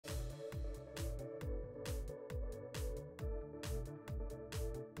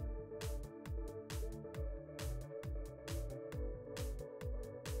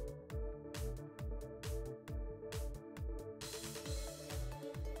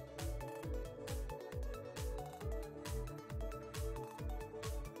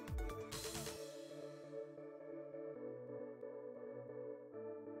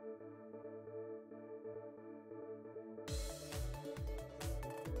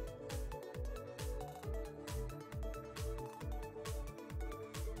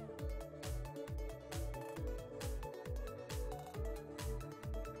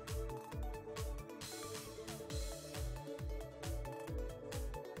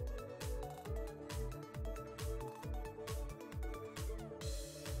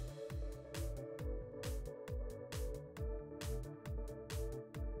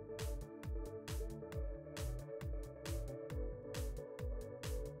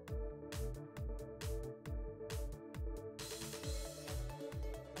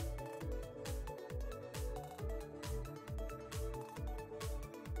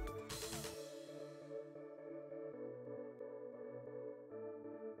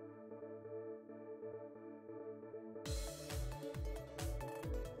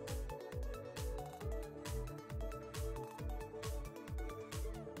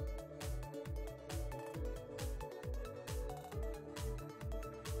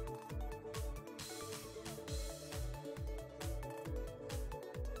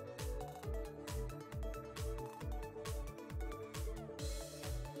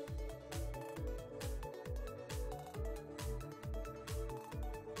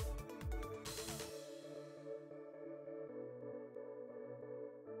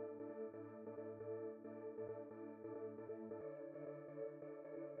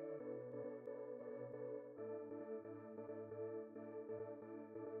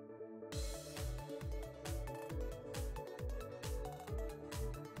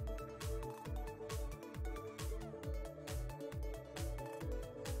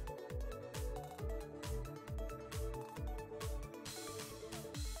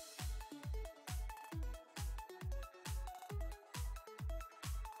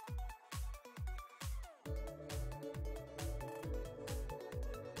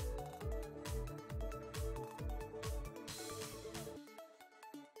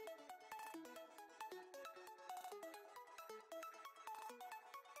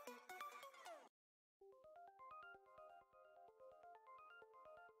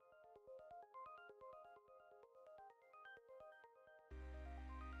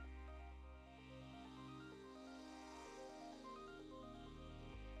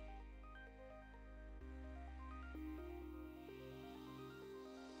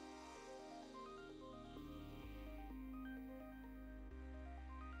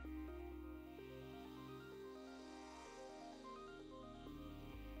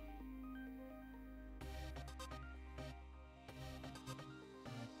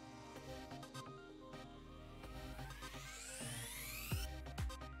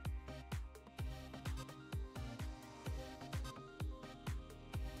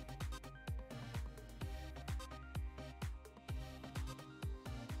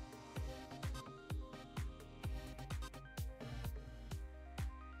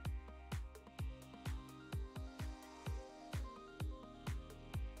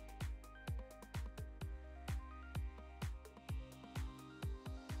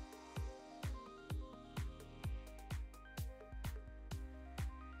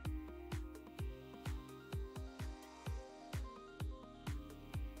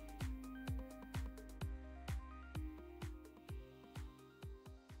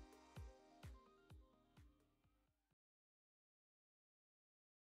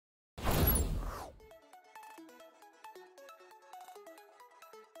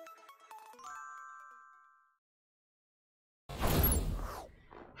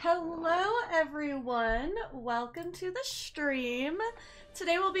Hello everyone, welcome to the stream.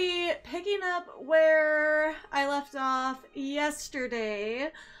 Today we'll be picking up where I left off yesterday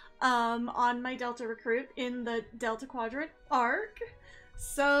on my Delta recruit in the Delta Quadrant arc.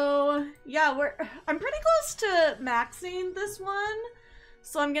 So yeah, I'm pretty close to maxing this one.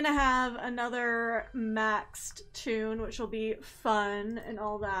 So I'm gonna have another maxed tune, which will be fun and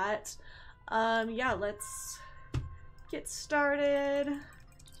all that. Yeah, let's get started.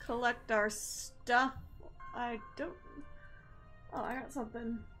 Collect our stuff. I don't... Oh, I got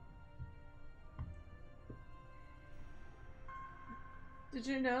something. Did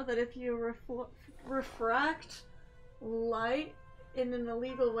you know that if you refract light in an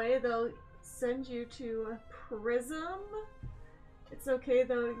illegal way, they'll send you to a prism? It's okay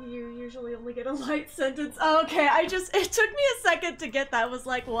though, you usually only get a light sentence. Oh, okay, it took me a second to get that. I was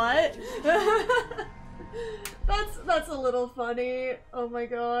like, what? That's a little funny. Oh my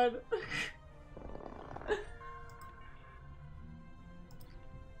god.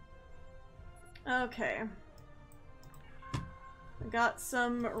 Okay. I got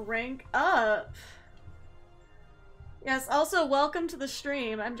some rank up. Yes, also welcome to the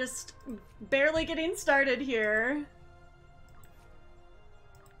stream. I'm just barely getting started here.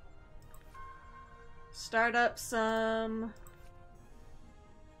 Start up some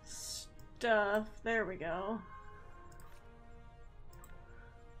stuff. There we go.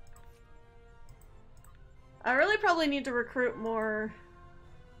 I really probably need to recruit more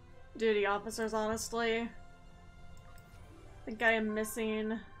duty officers, honestly. I think I am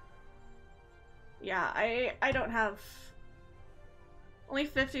missing... Yeah, I don't have... Only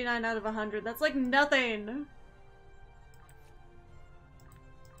 59 out of 100. That's like nothing!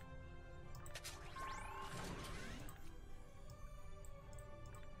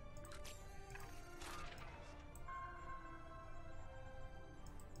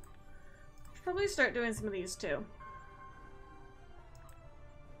 Probably start doing some of these too.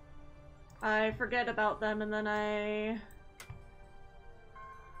 I forget about them and then there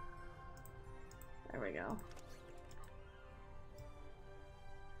we go.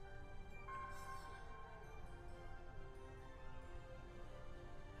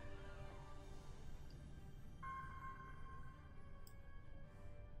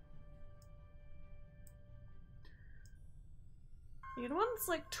 You know, one's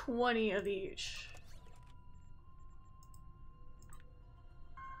like 20 of each.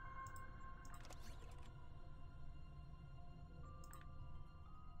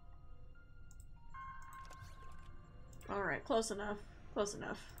 Alright, close enough. Close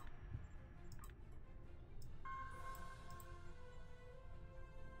enough.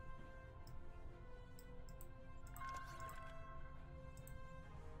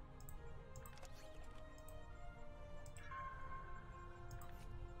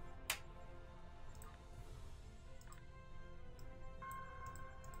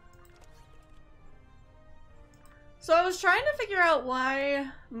 So I was trying to figure out why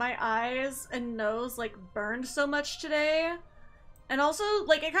my eyes and nose like burned so much today. And also,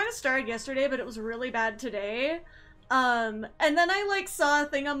 like, it kind of started yesterday, but it was really bad today. And then I like saw a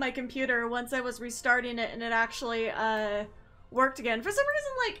thing on my computer once I was restarting it and it actually worked again. For some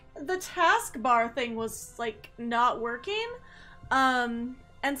reason, like, the taskbar thing was like not working. And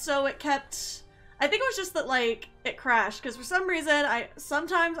so it kept... I think it was just that, like, it crashed, because for some reason,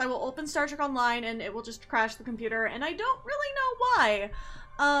 sometimes I will open Star Trek Online and it will just crash the computer, and I don't really know why.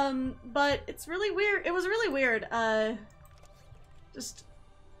 But it's really weird. It was really weird. I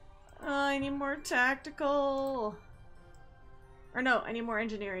need more tactical. Or no, I need more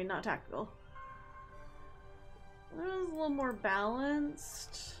engineering, not tactical. That was a little more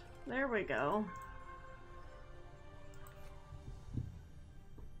balanced. There we go.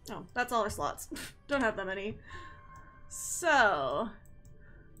 Oh, that's all our slots. Don't have that many. So,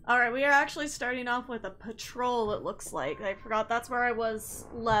 alright, we are actually starting off with a patrol, it looks like. I forgot that's where I was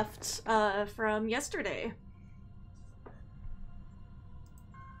left from yesterday.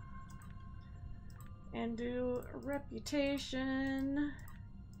 And do reputation.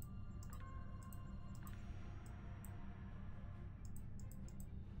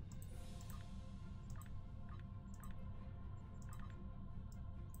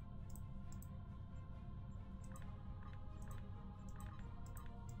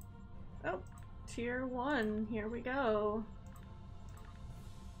 Oh, tier 1, here we go.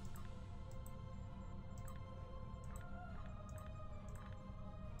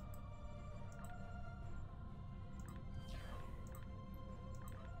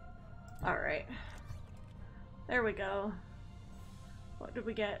 Alright. There we go. What did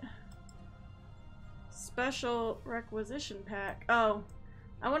we get? Special requisition pack. Oh,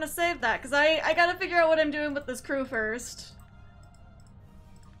 I want to save that, because I gotta figure out what I'm doing with this crew first.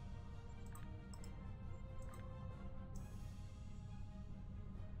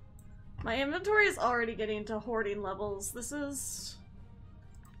 My inventory is already getting to hoarding levels. This is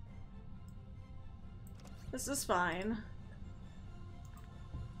fine.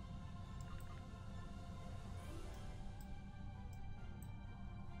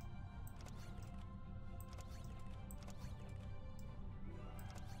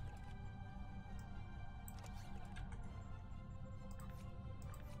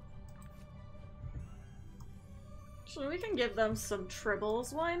 So we can give them some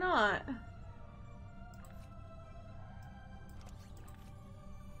tribbles, why not?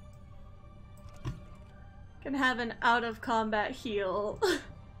 Can have an out-of-combat heal.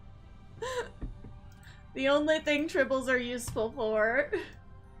 The only thing tribbles are useful for.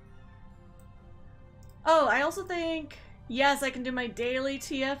 Oh, I also think... Yes, I can do my daily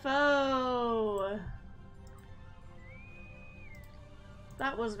TFO!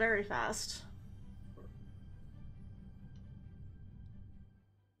 That was very fast.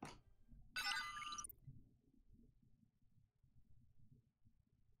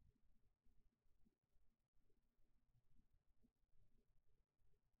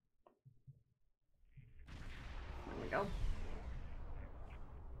 There we go.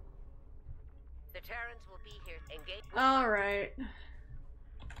 The Terrans will be here. Engage. All right.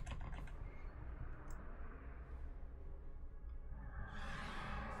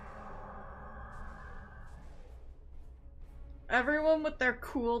 Everyone with their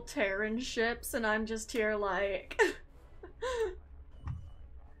cool Terran ships, and I'm just here like...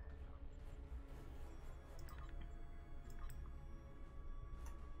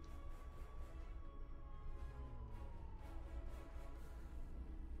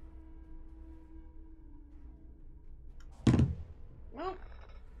 Well,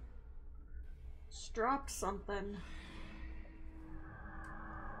 just dropped something.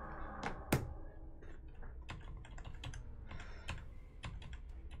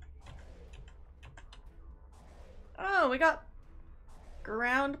 Oh, we got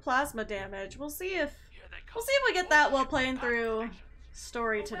ground plasma damage. We'll see if we get that while playing through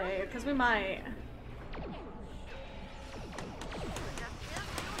story today, because we might.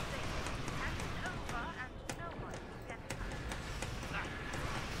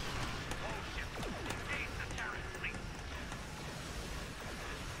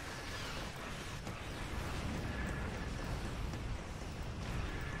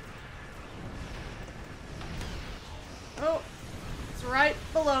 Oh, it's right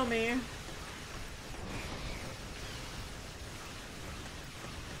below me.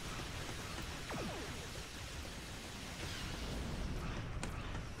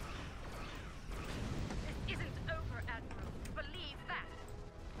 This isn't over, Admiral. Believe that.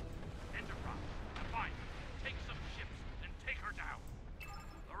 Enterprise, fine. Take some ships and take her down.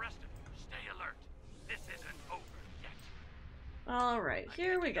 The rest of you, stay alert. This isn't over yet. All right,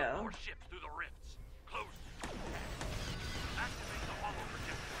 here we go. More ships through the rifts. Close. Activate the hollow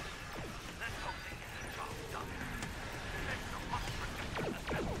projector. Let's hope they get the job done. Make the hot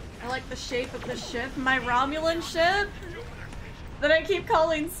projector the I like the shape of the ship. My Romulan ship that I keep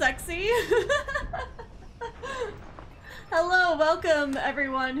calling sexy. Hello, welcome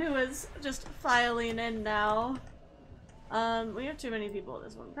everyone who is just filing in now. We have too many people at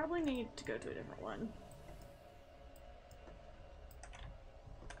this one. Probably need to go to a different one.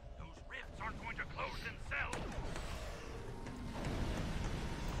 Those rifts aren't going to close themselves.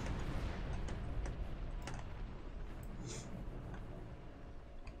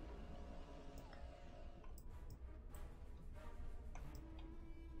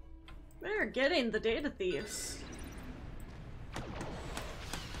 They're getting the data thieves.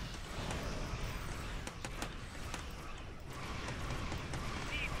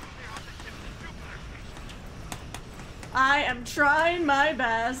 I am trying my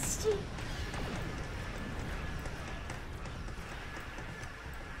best.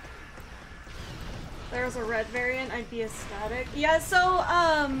 There's a red variant, I'd be ecstatic. Yeah, so,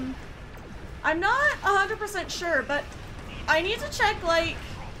 I'm not 100% sure, but I need to check, like,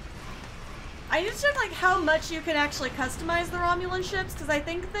 how much you can actually customize the Romulan ships, because I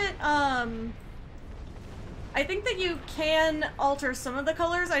think that you can alter some of the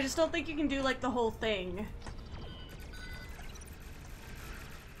colors, I just don't think you can do, like, the whole thing.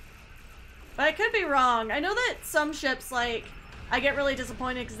 But I could be wrong. I know that some ships, like, I get really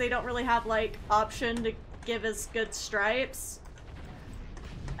disappointed because they don't really have, like, option to give us good stripes.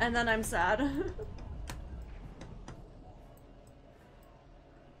 And then I'm sad.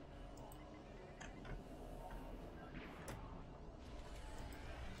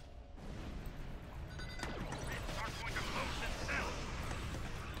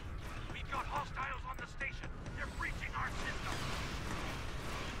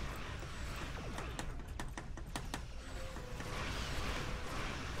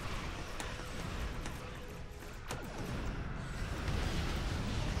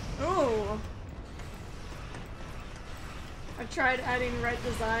 tried adding red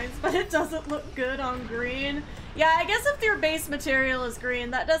designs, but it doesn't look good on green. Yeah, I guess if your base material is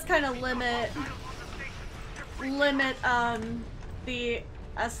green, that does kind of limit the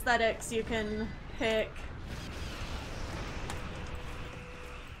aesthetics you can pick.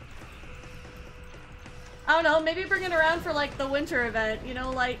 I don't know, maybe bring it around for like the winter event, you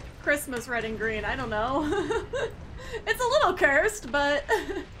know, like Christmas red and green, I don't know. It's a little cursed, but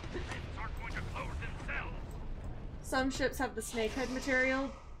some ships have the snakehead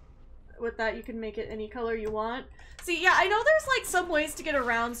material. With that, you can make it any color you want. See, yeah, I know there's like some ways to get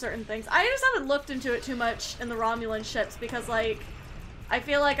around certain things. I just haven't looked into it too much in the Romulan ships because like I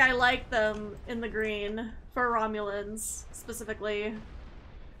feel like I like them in the green for Romulans specifically.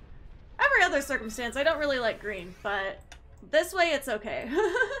 Every other circumstance, I don't really like green, but this way it's okay.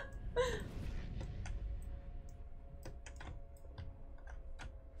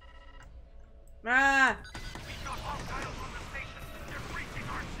 Ah!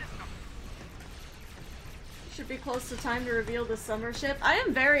 Should be close to time to reveal the summer ship. I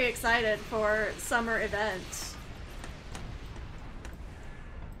am very excited for summer event.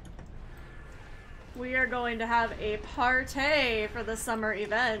 We are going to have a party for the summer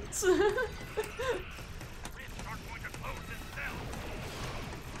event.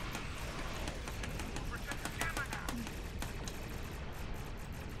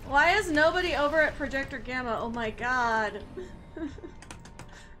 Why is nobody over at Projector Gamma? Oh my god.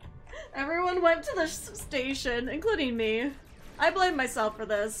 Everyone went to the station, including me. I blame myself for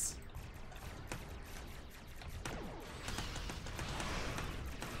this.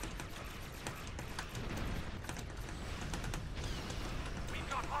 We've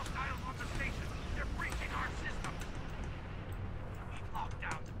got hostiles on the station. They're breaching our system. We've locked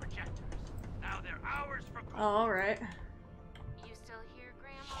down the projectors. Now they're ours for good. Oh, alright. You still here,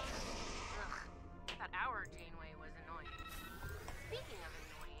 Grandma? Ugh, thought our Janeway was annoying. Speaking of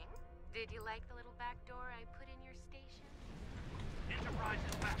annoying, did you like the little back door I put in your station? Enterprise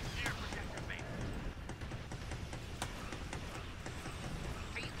is back near projector base.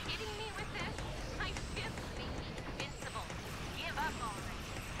 Are you kidding me with this? My ship's being invincible. Give up already.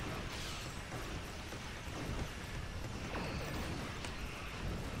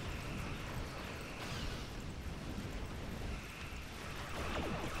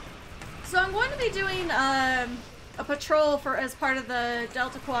 So I'm going to be doing a patrol for as part of the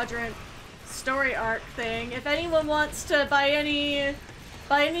Delta Quadrant story arc thing. If anyone wants to, by any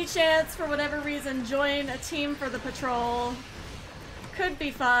chance, for whatever reason, join a team for the patrol, could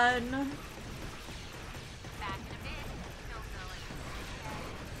be fun. Back in a bit. Don't know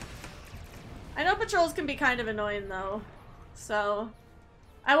it. I know patrols can be kind of annoying though, so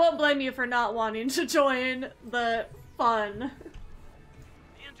I won't blame you for not wanting to join the fun.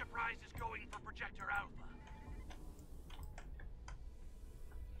 The Enterprise is going for projector Alpha.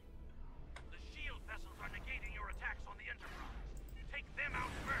 The shield vessels are negating your attacks on the Enterprise. Take them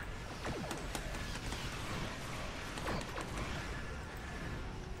out first.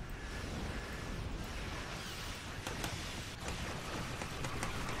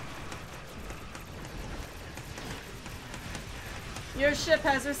 Your ship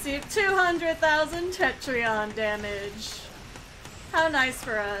has received 200,000 Tetrion damage. How nice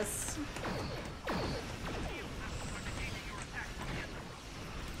for us. Shield vessels are negating your attacks on the Enterprise.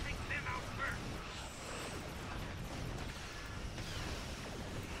 Take them out first.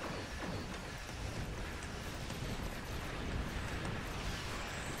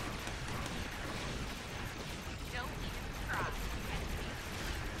 Don't even try.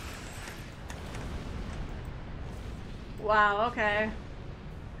 Wow, okay.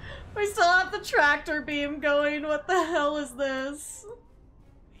 We still have the tractor beam going. What the hell is this?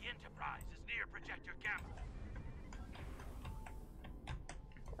 The Enterprise is near projector Gamma.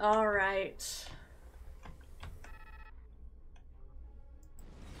 Alright.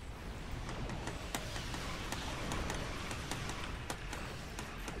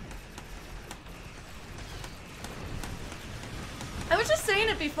 I was just saying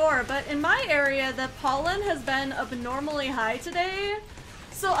it before, but in my area, the pollen has been abnormally high today,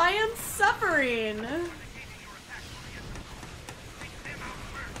 so I am suffering. Negating your attacks on the Enterprise. Take them out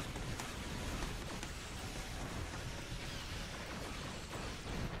first.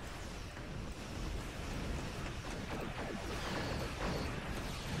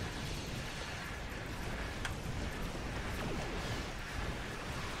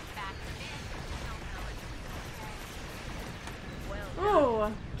 Back in a bit. Don't know it. Ooh,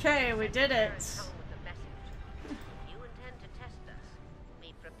 okay, we did it. Home with a message. You intend to test us.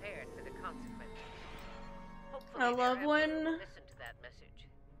 Be prepared for the consequences. Hopefully I love their emperor when- will listen to that message,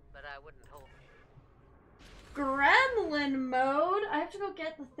 but I wouldn't hold it. Gremlin mode? I have to go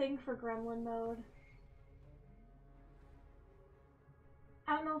get the thing for gremlin mode.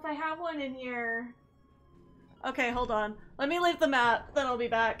 I don't know if I have one in here. Okay, hold on. Let me leave the map, then I'll be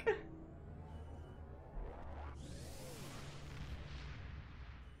back.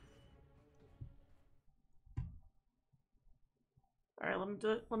 Alright,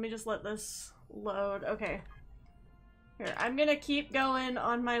 let me just let this load. Okay. Here, I'm gonna keep going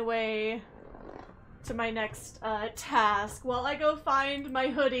on my way to my next task while I go find my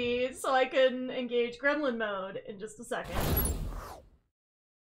hoodie so I can engage gremlin mode in just a second.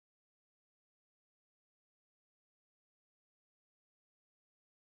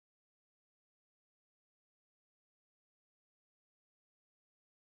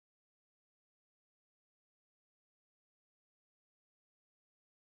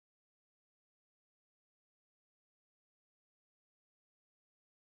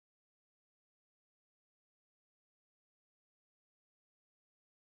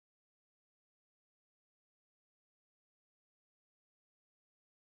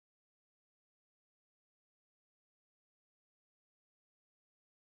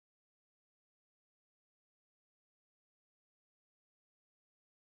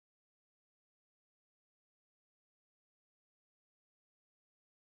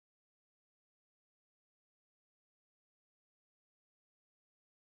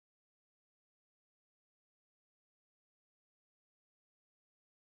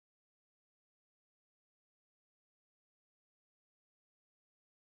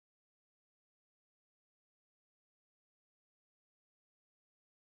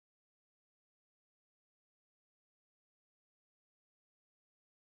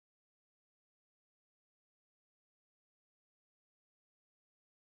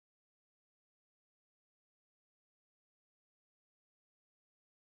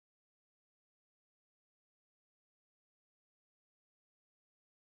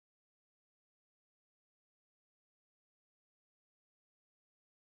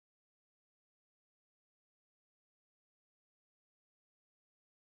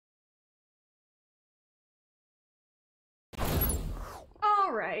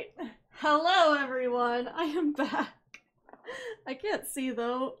 Alright. Hello everyone, I am back. I can't see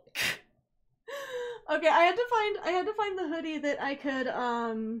though. Okay, I had to find the hoodie that I could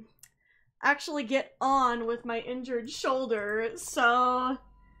actually get on with my injured shoulder. So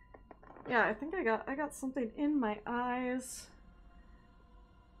yeah, I think I got something in my eyes.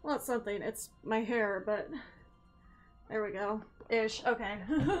 Well, not something, it's my hair, but there we go. Ish. Okay.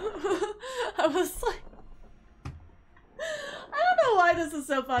 I was like, I don't know why this is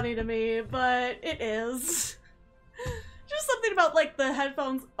so funny to me, but it is. Just something about like the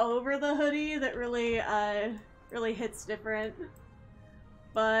headphones over the hoodie that really really hits different.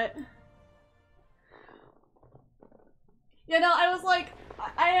 But you know, I was like,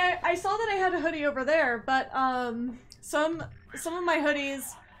 I saw that I had a hoodie over there, but some of my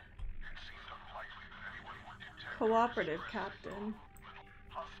hoodies. Cooperative captain.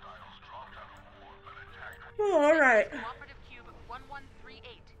 Oh, all right. Cooperative Cube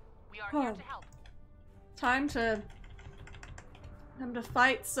 1138. We are here to help. Time to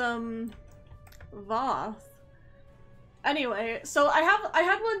fight some Voth. Anyway, so I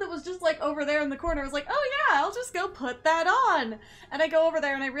had one that was just like over there in the corner. I was like, oh yeah, I'll just go put that on. And I go over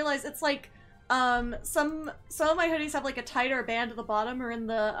there and I realize it's like some of my hoodies have like a tighter band at the bottom or in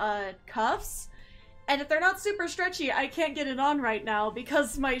the cuffs. And if they're not super stretchy, I can't get it on right now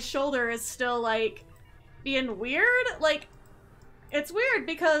because my shoulder is still like being weird. Like, it's weird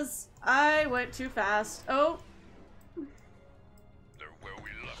because I went too fast. Oh. They're where we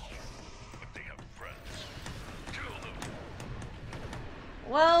left them, but they have friends. Kill them.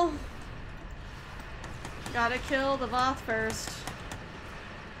 Well, gotta kill the Voth first.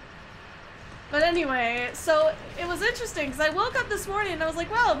 But anyway, so it was interesting because I woke up this morning and I was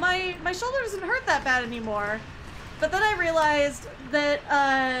like, wow, my shoulder doesn't hurt that bad anymore. But then I realized that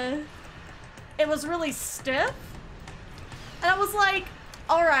it was really stiff. And I was like,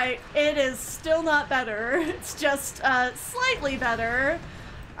 alright, it is still not better. It's just slightly better.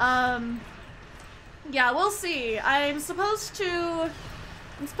 Yeah, we'll see. I'm supposed to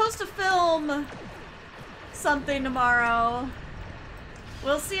film something tomorrow.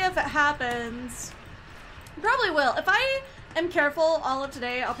 We'll see if it happens. Probably will. If I am careful all of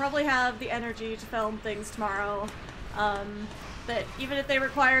today, I'll probably have the energy to film things tomorrow. But even if they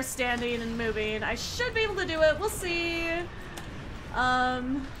require standing and moving, I should be able to do it. We'll see.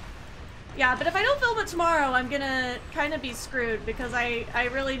 Yeah, but if I don't film it tomorrow, I'm gonna kind of be screwed because I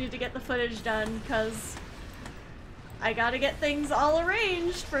really need to get the footage done because I gotta get things all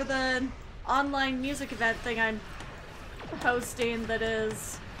arranged for the online music event thing I'm hosting that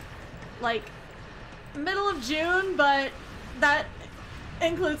is like middle of June, but that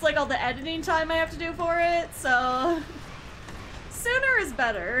includes like all the editing time I have to do for it, so sooner is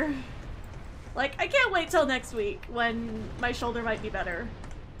better. Like, I can't wait till next week when my shoulder might be better.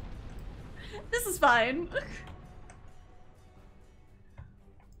 This is fine.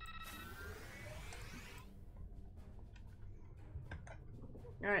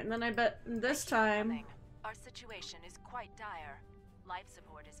 Alright, and then I bet this time... Our situation is quite dire. Life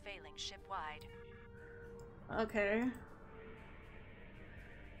support is failing ship-wide. Okay.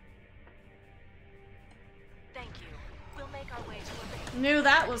 Thank you. We'll make our way to a base. Knew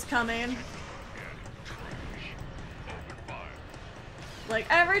that was coming. Like,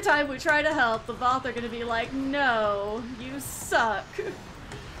 every time we try to help, the Voth are gonna be like, no, you suck.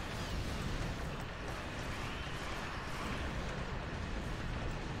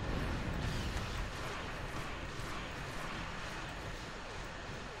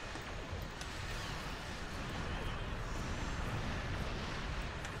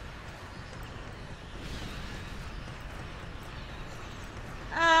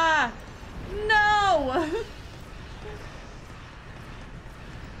 Ah! No!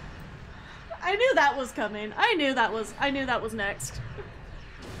 I knew that was coming. I knew that was next.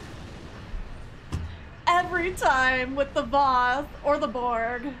 Every time with the Voth or the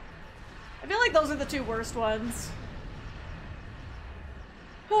Borg. I feel like those are the two worst ones.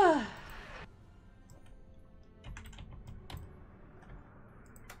 Ah!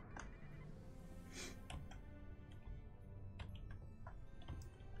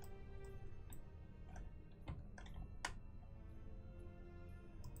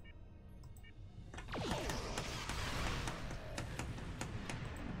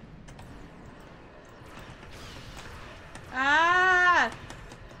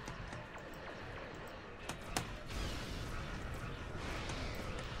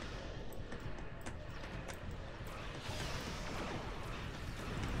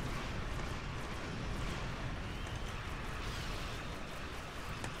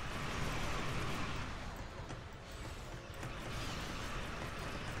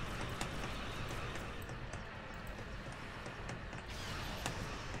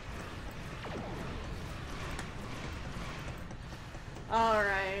 All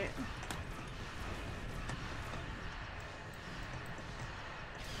right.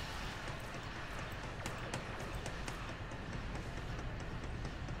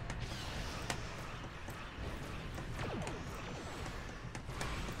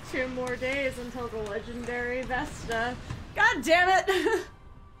 Two more days until the legendary Vesta. God damn it!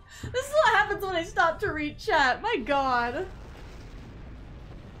 This is what happens when I stop to read chat. My god.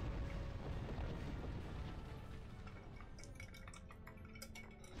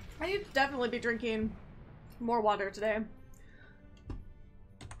 I need to definitely be drinking more water today.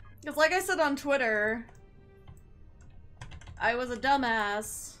 Because like I said on Twitter, I was a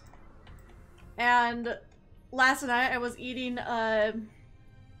dumbass. And last night I was eating a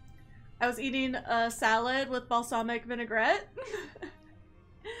salad with balsamic vinaigrette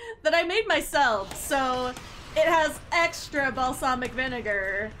that I made myself. So it has extra balsamic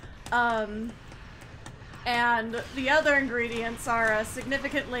vinegar. And the other ingredients are a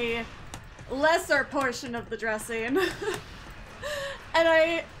significantly lesser portion of the dressing. And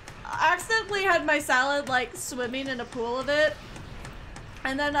I accidentally had my salad like swimming in a pool of it.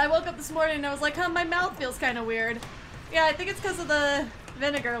 And then I woke up this morning and I was like, huh, my mouth feels kind of weird. Yeah, I think it's because of the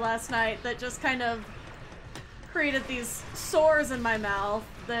vinegar last night that just kind of created these sores in my mouth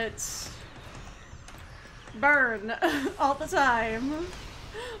that burn all the time.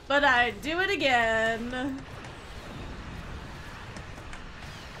 But I'd do it again.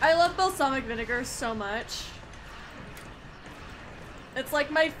 I love balsamic vinegar so much. It's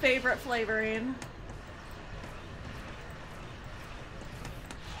like my favorite flavoring.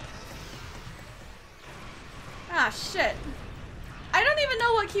 Ah, shit. I don't even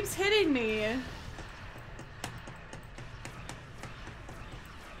know what keeps hitting me.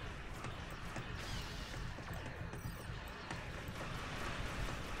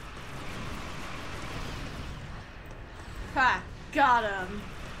 Ha! Got him.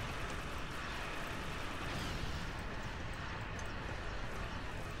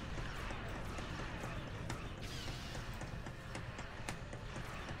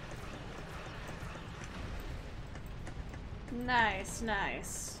 Nice,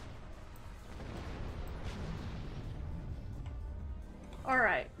 nice.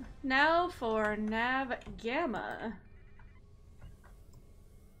 Alright, now for Nav Gamma.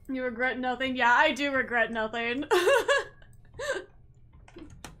 You regret nothing? Yeah, I do regret nothing.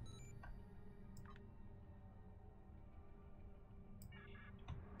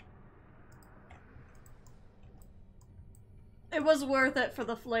 It was worth it for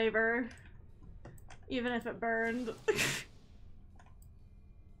the flavor. Even if it burned.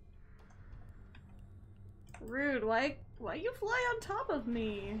 Rude, why you fly on top of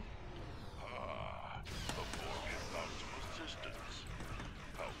me?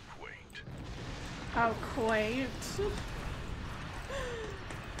 How quaint.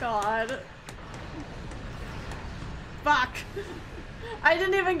 God. Fuck. I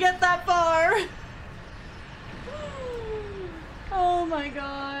didn't even get that far. Oh my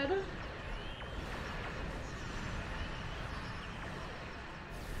god.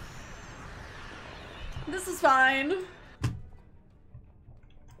 This is fine.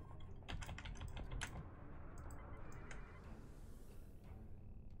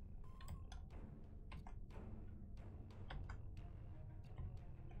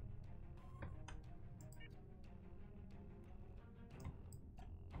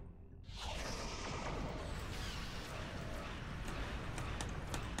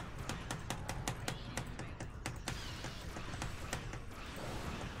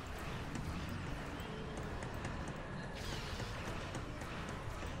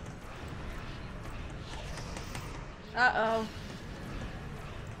 Uh-oh.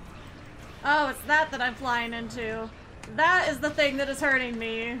 Oh, it's that I'm flying into. That is the thing that is hurting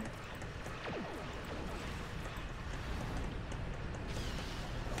me.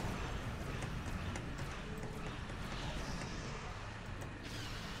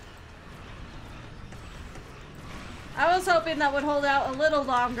 I was hoping that would hold out a little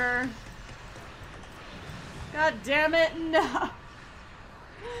longer. God damn it, no!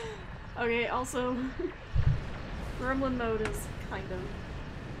 Okay, also... Gremlin mode is kind of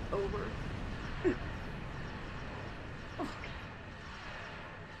over. Oh,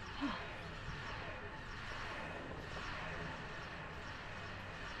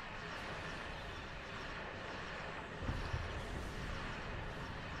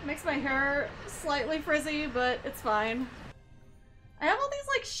 makes my hair slightly frizzy, but it's fine. I have all these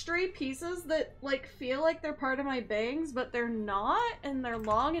like stray pieces that like feel like they're part of my bangs, but they're not, and they're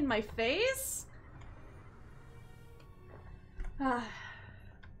long in my face.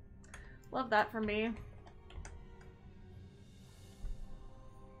 Love that for me.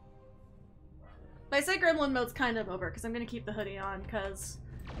 But I say gremlin mode's kind of over because I'm gonna keep the hoodie on because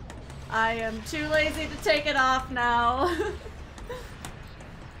I am too lazy to take it off now.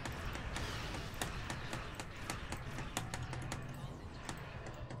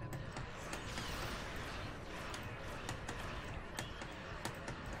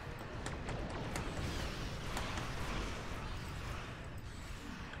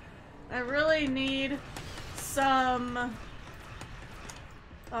 I really need some...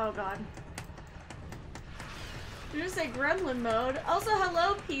 Oh god. Did you say gremlin mode? Also,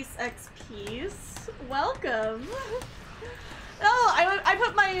 hello, Peace X Peace. Welcome. No, I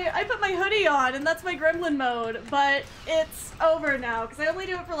put my hoodie on, and that's my gremlin mode, but it's over now because I only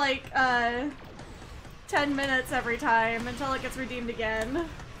do it for like 10 minutes every time until it gets redeemed again.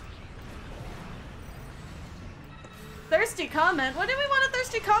 Thirsty comment? What do we want a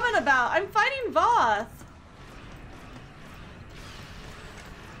thirsty comment about? I'm fighting Voth.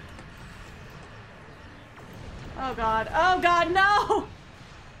 Oh god. Oh god, no!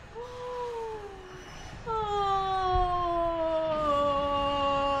 Oh.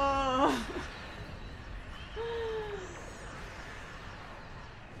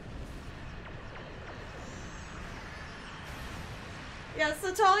 Yes,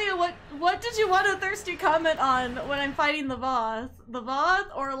 Natalia, what did you want a thirsty comment on when I'm fighting the Voth? The Voth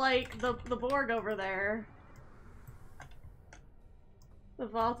or like the Borg over there? The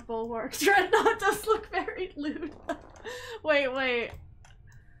Voth Bulwark. Dreadnought does look very lewd. Wait.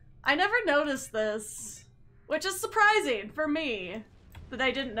 I never noticed this. Which is surprising for me that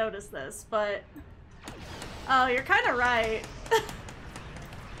I didn't notice this, but... Oh, you're kinda right.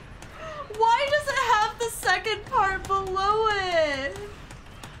 Why does it have the second part below it?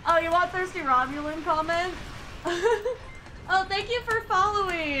 Oh, you want thirsty Romulan comment? Oh, thank you for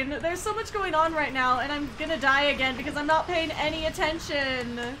following. There's so much going on right now, and I'm gonna die again because I'm not paying any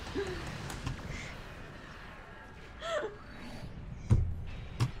attention.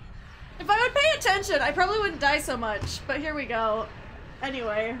 If I would pay attention, I probably wouldn't die so much, but here we go.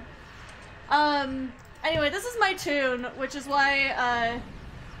 Anyway. Anyway, this is my tune, which is why,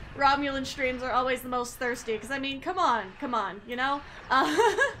 Romulan streams are always the most thirsty, because I mean, come on, you know? I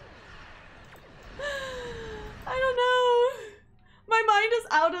don't know. My mind is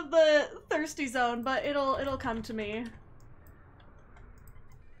out of the thirsty zone, but it'll come to me.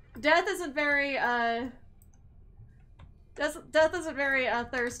 Death isn't very,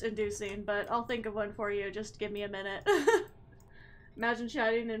 thirst-inducing, but I'll think of one for you. Just give me a minute. Imagine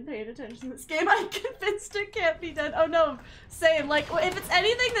chatting and paying attention to this game. I'm convinced it can't be done. Oh no, same. Like, if it's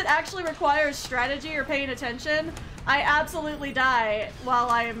anything that actually requires strategy or paying attention, I absolutely die while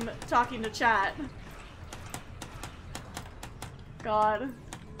I'm talking to chat. God.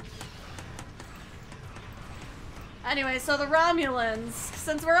 Anyway, so the Romulans.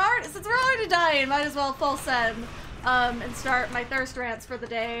 Since we're already dying, might as well full send and start my thirst rants for the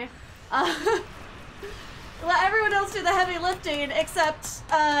day. Let everyone else do the heavy lifting, except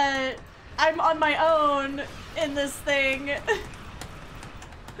I'm on my own in this thing.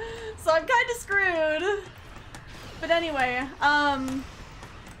 So I'm kind of screwed. But anyway,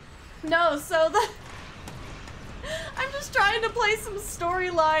 no, so I'm just trying to play some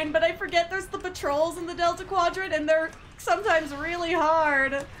storyline, but I forget there's the patrols in the Delta Quadrant, and they're sometimes really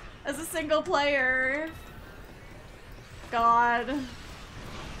hard as a single player. God.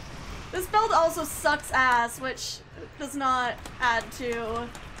 This build also sucks ass, which does not add to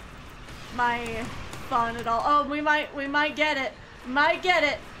my fun at all. Oh, we might get it. Might get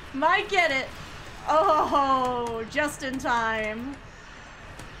it. Might get it. Oh, just in time.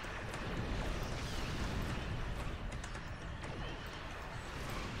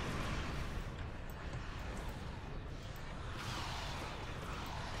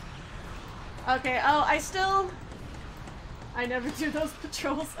 Okay, oh, I never do those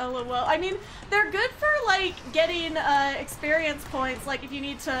patrols, lol. I mean, they're good for, like, getting, experience points, like, if you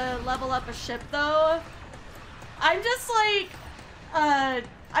need to level up a ship, though. I'm just like a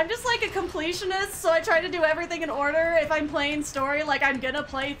completionist, so I try to do everything in order. If I'm playing story, like, I'm gonna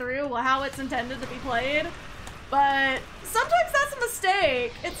play through how it's intended to be played. But sometimes that's a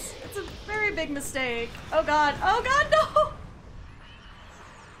mistake. It's a very big mistake. Oh god, no!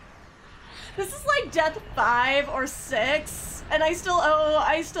 This is like death 5 or 6, and I still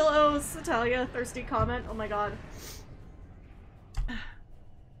owe Satalia a thirsty comment. Oh my god.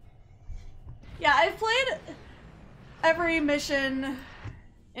 Yeah, I've played every mission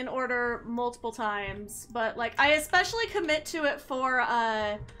in order multiple times, but like I especially commit to it for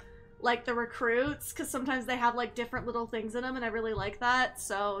like the recruits, because sometimes they have like different little things in them, and I really like that.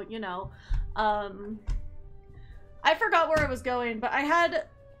 So, you know, I forgot where I was going, but I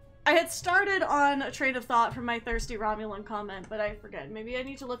had started on a train of thought from my thirsty Romulan comment, but I forget. Maybe I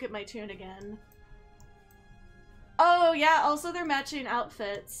need to look at my tune again. Oh yeah, also they're matching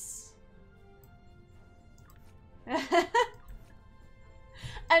outfits.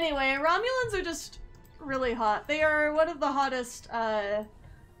 Anyway, Romulans are just really hot. They are one of the hottest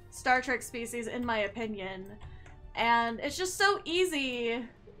Star Trek species, in my opinion. And it's just so easy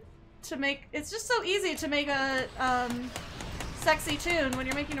to make a sexy tune when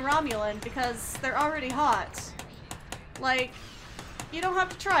you're making a Romulan, because they're already hot. Like, you don't have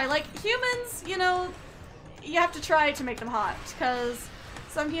to try. Like, humans, you know, you have to try to make them hot, because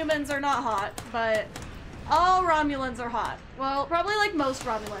some humans are not hot, but all Romulans are hot. Well, probably like most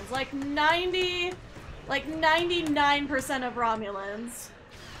Romulans. Like 99% of Romulans.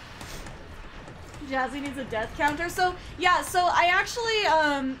 Jazi needs a death counter. So, yeah, so I actually,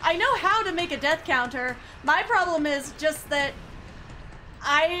 I know how to make a death counter. My problem is just that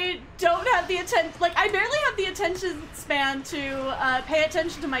I don't have the I barely have the attention span to pay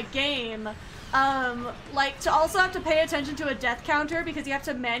attention to my game. Like, to also have to pay attention to a death counter because you have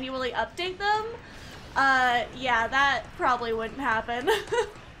to manually update them. Yeah, that probably wouldn't happen.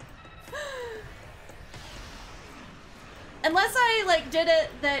 Unless I, like, did it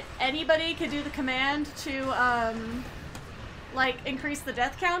that anybody could do the command to, like, increase the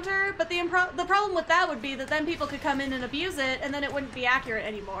death counter, but the problem with that would be that then people could come in and abuse it, and then it wouldn't be accurate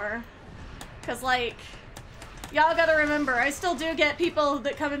anymore. Because, like, y'all gotta remember, I still do get people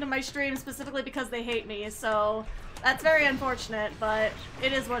that come into my stream specifically because they hate me, so that's very unfortunate, but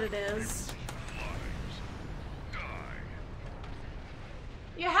it is what it is.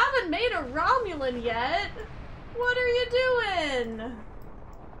 You haven't made a Romulan yet? What are you doing?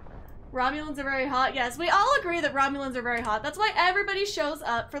 Romulans are very hot. Yes, we all agree that Romulans are very hot. That's why everybody shows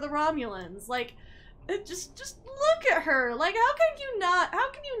up for the Romulans. Like, just look at her. Like, how can you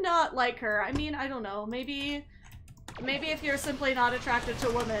not like her? I mean, I don't know. Maybe if you're simply not attracted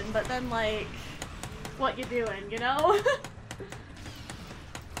to women, but then, like, what you doing, you know?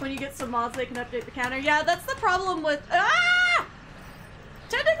 When you get some mods, they can update the counter. Yeah, that's the problem with... Ah!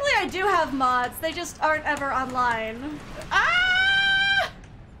 Technically, I do have mods. They just aren't ever online. Ah!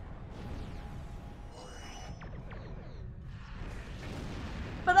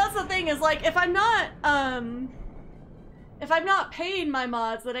 But that's the thing, is like, if I'm not paying my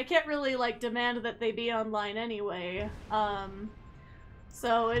mods, then I can't really, like, demand that they be online anyway.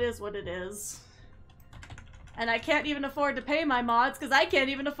 So it is what it is. And I can't even afford to pay my mods because I can't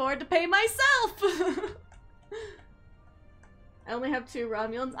even afford to pay myself! I only have 2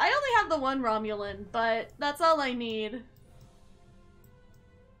 Romulans. I only have the 1 Romulan, but that's all I need.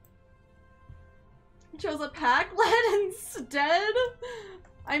 You chose a pack lead instead?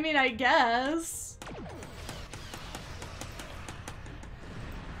 I mean, I guess.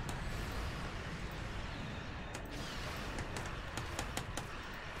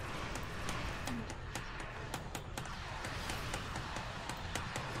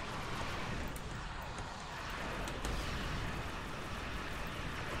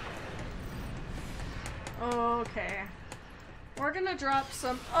 Okay. We're gonna drop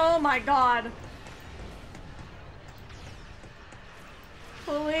some— oh my god!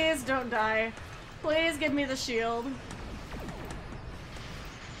 Please don't die. Please give me the shield.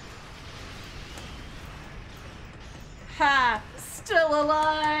 Ha! Still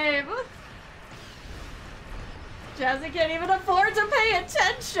alive! Jazi can't even afford to pay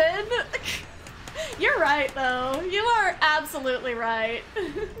attention! You're right, though. You are absolutely right.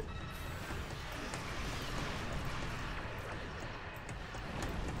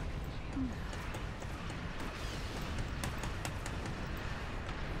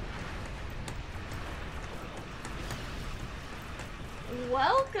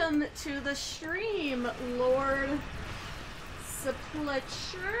 Welcome to the stream, Lord Sepulcher.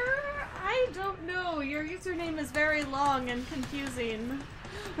 I don't know. Your username is very long and confusing.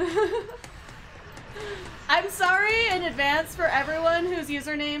 I'm sorry in advance for everyone whose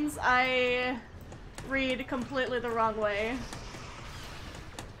usernames I read completely the wrong way.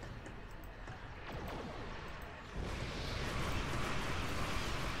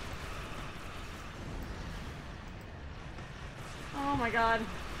 Oh my god.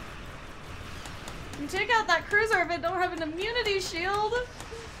 You take out that cruiser if it don't have an immunity shield!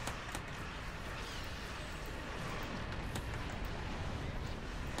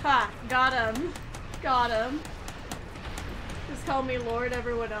 Ha! Got him. Got him. Just call me Lord,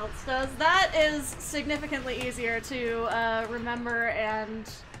 everyone else does. That is significantly easier to remember and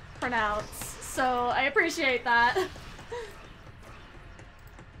pronounce, so I appreciate that.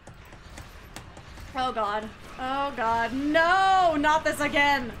 Oh god. Oh god. No! Not this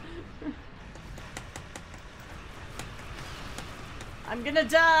again! I'm gonna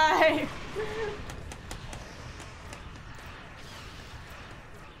die!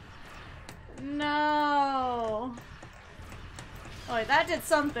 No! Oh wait, that did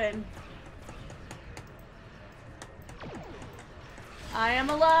something. I am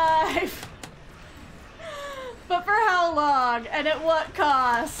alive! But for how long? And at what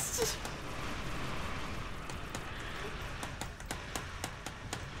cost?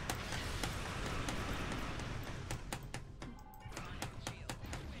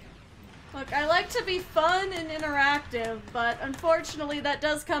 Look, I like to be fun and interactive, but unfortunately that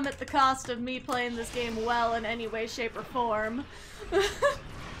does come at the cost of me playing this game well in any way, shape, or form.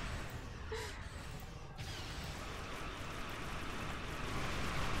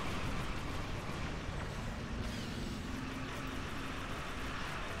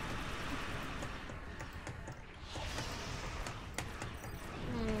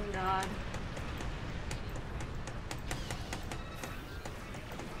 God.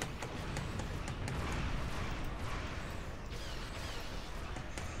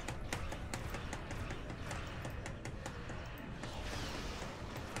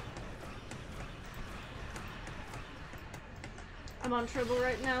 I'm on Tribble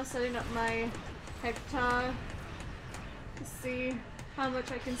right now, setting up my Hector to see how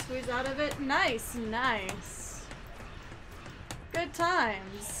much I can squeeze out of it. Nice, nice. Good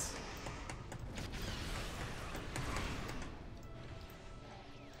times.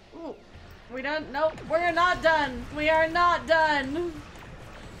 Ooh, we don't, nope, we're not done. We are not done.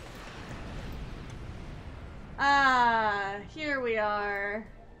 Ah, here we are.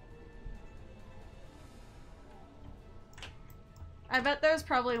 I bet there's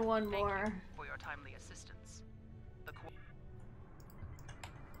probably one more. Thank you for your timely assistance.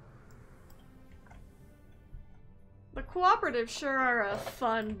 The Cooperative sure are a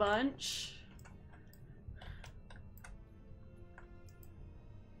fun bunch.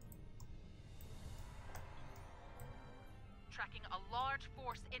 Tracking a large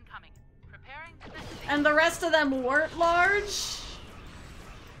force incoming. Preparing to investigate. And the rest of them weren't large?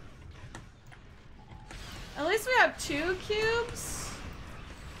 At least we have 2 cubes?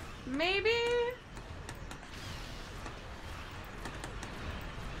 Maybe?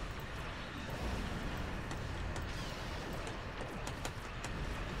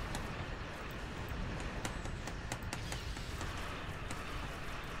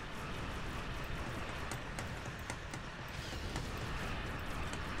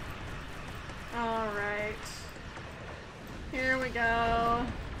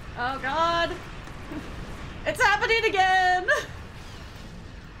 Oh god. It's happening again!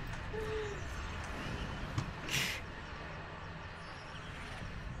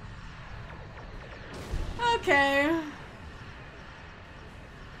 Okay.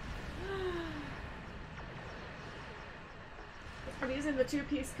 I'm using the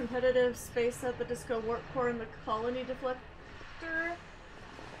two-piece competitive space set, the disco warp core, and the colony deflector.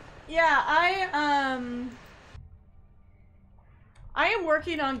 Yeah, I am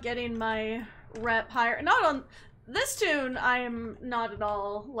working on getting my rep higher. Not on this tune, I am not at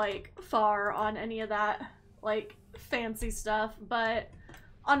all, like, far on any of that, like, fancy stuff, but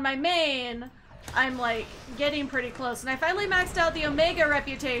on my main, I'm, like, getting pretty close. And I finally maxed out the Omega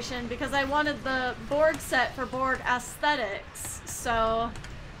reputation because I wanted the Borg set for Borg aesthetics. So,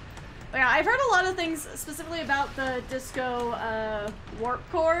 yeah, I've heard a lot of things specifically about the Disco Warp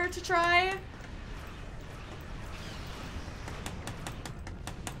Core to try.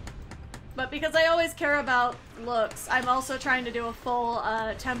 But because I always care about looks, I'm also trying to do a full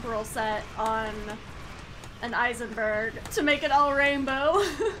temporal set on an Eisenberg to make it all rainbow.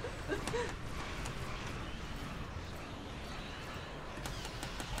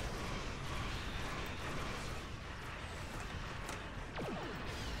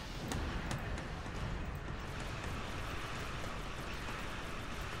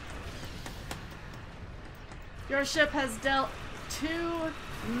 Your ship has dealt 2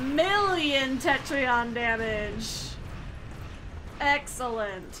 million Tetrion damage.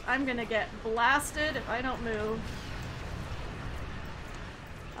 Excellent. I'm gonna get blasted if I don't move.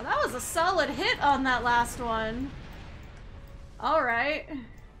 Oh, that was a solid hit on that last one. Alright.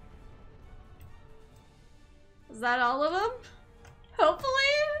 Is that all of them? Hopefully?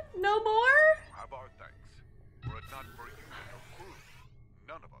 No more? Have our thanks. Were it not for you and your crew,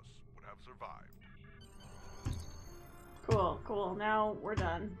 none of us would have survived. Cool, cool. Now we're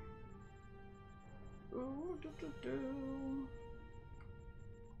done. Ooh, doo -doo -doo.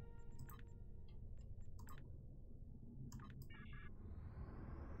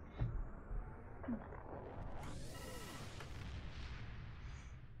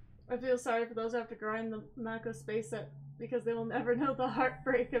 I feel sorry for those who have to grind the Mako space set because they will never know the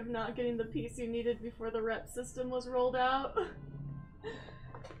heartbreak of not getting the piece you needed before the rep system was rolled out.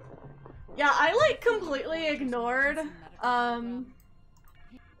 Yeah, I like completely ignored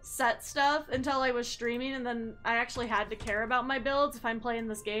set stuff until I was streaming, and then I actually had to care about my builds if I'm playing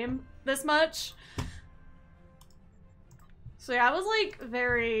this game this much. So yeah, I was like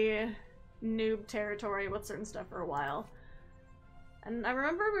very noob territory with certain stuff for a while. And I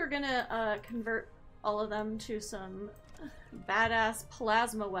remember we were gonna convert all of them to some badass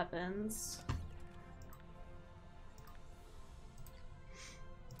plasma weapons.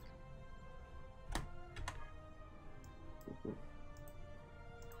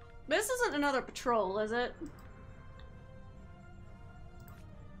 This isn't another patrol, is it?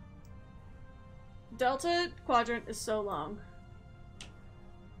 Delta Quadrant is so long.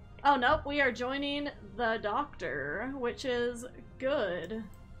 Oh nope, we are joining the Doctor, which is good.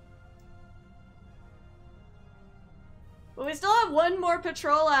 But we still have one more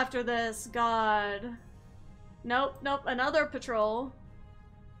patrol after this, god. Nope, nope, another patrol.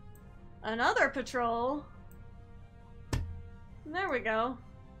 Another patrol. There we go.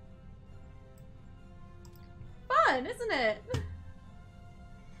 Fun, isn't it?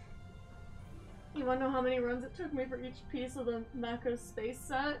 You wanna know how many runs it took me for each piece of the Mako space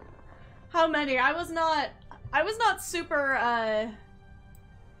set? How many? I was not super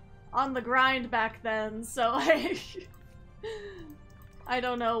on the grind back then, so I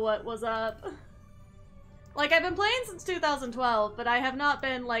don't know what was up. Like, I've been playing since 2012, but I have not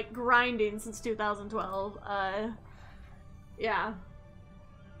been like grinding since 2012. Yeah.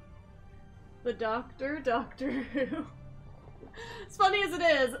 The Doctor Who. As funny as it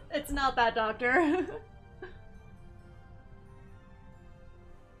is, it's not that Doctor.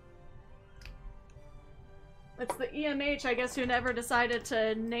 It's the EMH, I guess, who never decided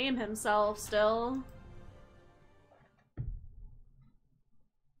to name himself still.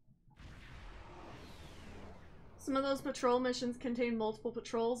 Some of those patrol missions contain multiple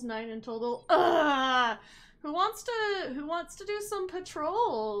patrols, 9 in total. Ugh! Who wants to do some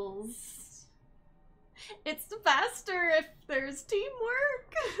patrols? It's faster if there's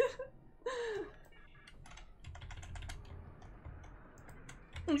teamwork.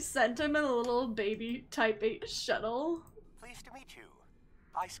 We sent him in a little baby Type 8 shuttle. Pleased to meet you.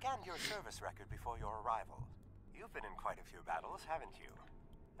 I scanned your service record before your arrival. You've been in quite a few battles, haven't you?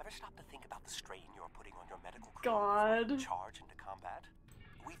 Ever stop to think about the strain you're putting on your medical crew before you charge into combat?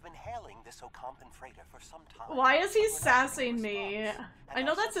 We've been hailing this Ocampan freighter for some time. Why is he We're not sassing getting me? response, I and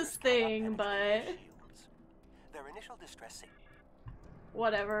know our that's his sensors cannot thing, penetrate but their shields. Their initial distress signal.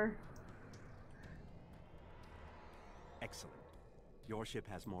 whatever. Excellent. Your ship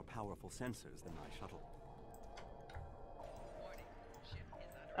has more powerful sensors than my shuttle.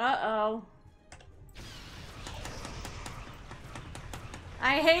 Uh-oh.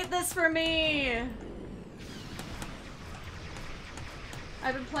 I hate this for me!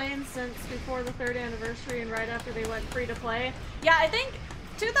 I've been playing since before the 3rd anniversary and right after they went free to play. Yeah, I think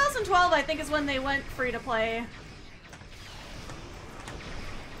 2012 I think is when they went free to play.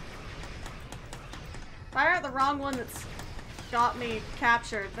 Fire at the wrong one that's got me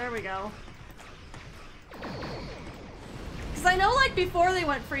captured. There we go. Because I know, like, before they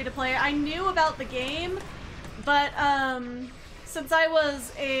went free to play, I knew about the game, but, since I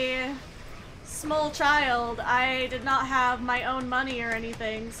was a small child, I did not have my own money or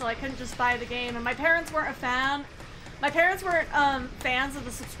anything, so I couldn't just buy the game, and my parents weren't a fan. My parents weren't, fans of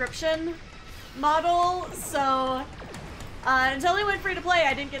the subscription model, so, until they went free to play,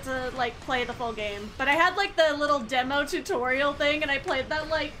 I didn't get to, like, play the full game. But I had, like, the little demo tutorial thing, and I played that,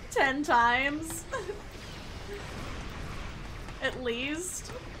 like, 10 times. At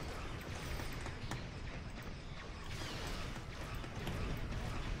least.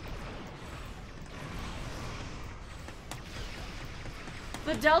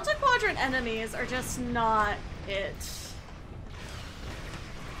 The Delta Quadrant enemies are just not it.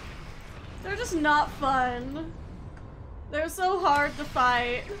 They're just not fun. They're so hard to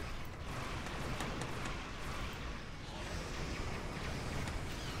fight.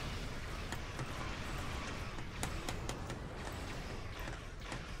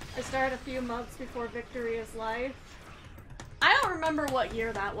 I started a few months before Victory is Life. I don't remember what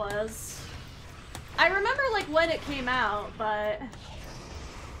year that was. I remember, like, when it came out, but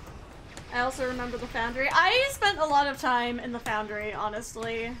I also remember the Foundry. I spent a lot of time in the Foundry,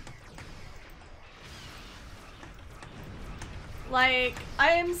 honestly. Like,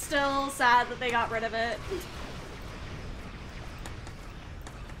 I am still sad that they got rid of it.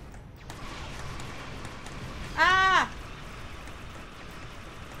 Ah!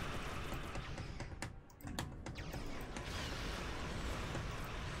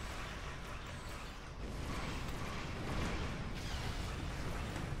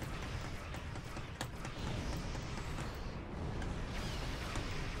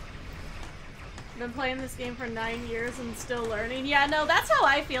 Been playing this game for 9 years and still learning. Yeah, no, that's how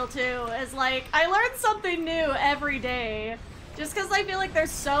I feel too. Is like, I learn something new every day. Just because I feel like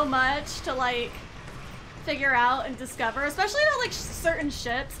there's so much to, like, figure out and discover. Especially about, like, certain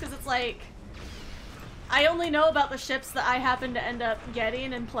ships. Because it's like, I only know about the ships that I happen to end up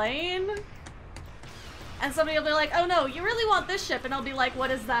getting and playing. And somebody will be like, oh no, you really want this ship. And I'll be like, what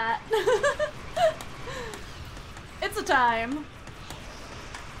is that? It's a time.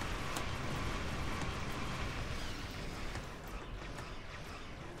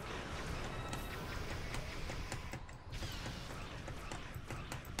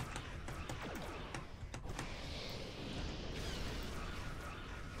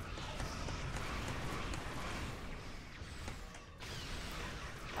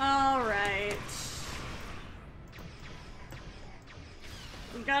 Alright.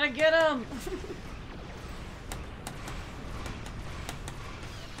 We gotta get him!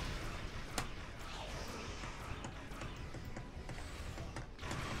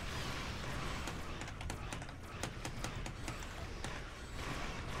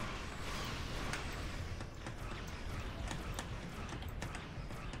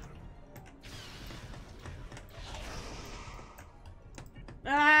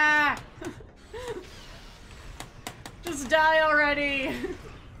 Ah! Just die already!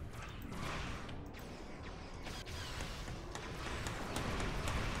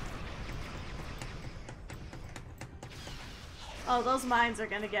 Oh, those mines are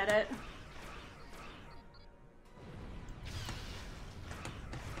gonna get it.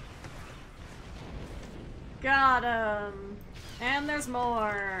 Got him! And there's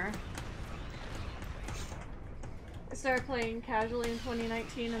more! I started playing casually in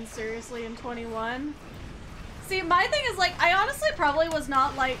 2019 and seriously in 21. See, my thing is, like, I honestly probably was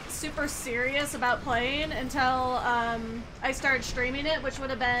not, like, super serious about playing until, I started streaming it, which would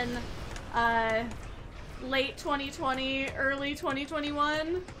have been, late 2020, early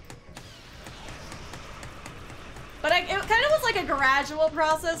 2021. But it kind of was, like, a gradual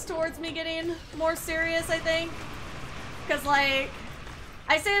process towards me getting more serious, I think. Because, like,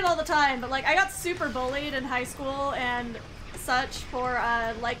 I say it all the time, but, like, I got super bullied in high school and such for,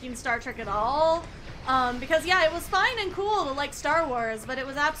 liking Star Trek at all. Because yeah, it was fine and cool to like Star Wars, but it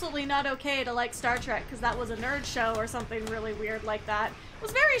was absolutely not okay to like Star Trek because that was a nerd show or something really weird like that. It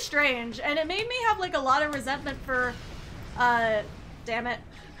was very strange, and it made me have like a lot of resentment for, damn it,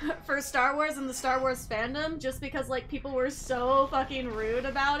 for Star Wars and the Star Wars fandom, just because like people were so fucking rude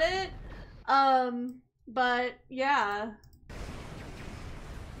about it. But yeah.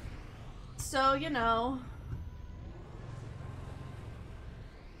 So, you know.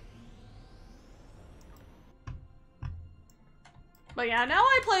 But yeah, now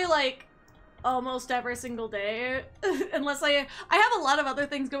I play like almost every single day, unless I have a lot of other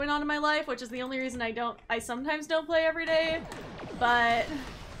things going on in my life, which is the only reason I sometimes don't play every day, but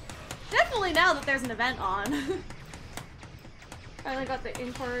definitely now that there's an event on. I got the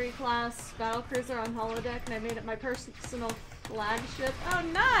Inquiry class battlecruiser on holodeck and I made it my personal flagship. Oh,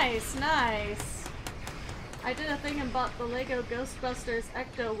 nice, nice. I did a thing and bought the Lego Ghostbusters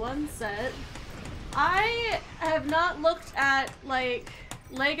Ecto 1 set. I have not looked at, like,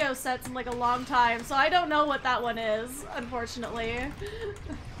 Lego sets in, like, a long time, so I don't know what that one is, unfortunately.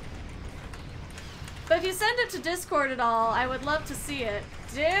 But if you send it to Discord at all, I would love to see it.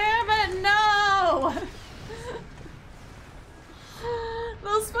 Damn it, no!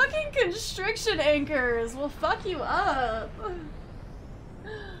 Those fucking constriction anchors will fuck you up.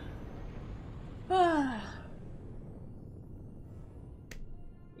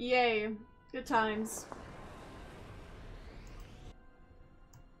 Yay. Good times.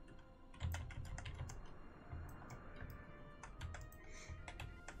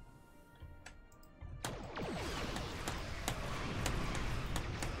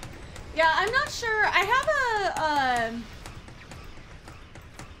 Yeah, I'm not sure. I have a,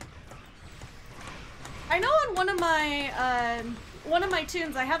 I know on one of my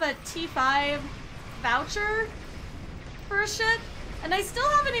tunes I have a T5 voucher for a shit, and I still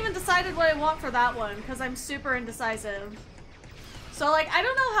haven't even decided what I want for that one because I'm super indecisive. So like I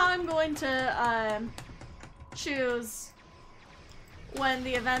don't know how I'm going to choose when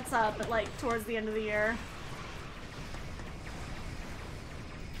the event's up, like towards the end of the year.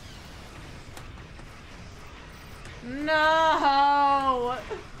 No!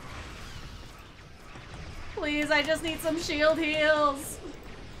 Please, I just need some shield heals.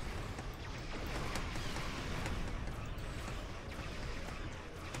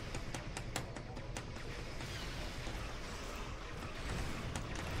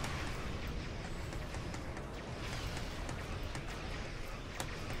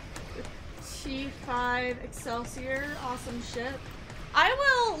 T5 Excelsior, awesome ship. I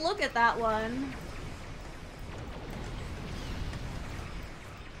will look at that one.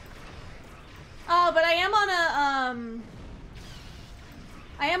 Oh, but I am on a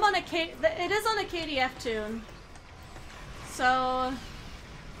it is on a KDF tune. So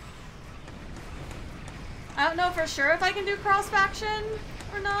I don't know for sure if I can do cross faction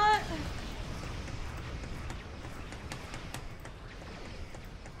or not.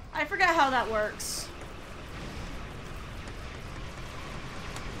 I forget how that works.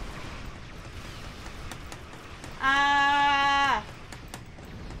 Ah!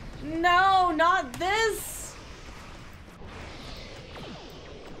 No, not this!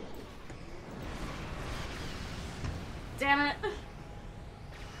 Damn it.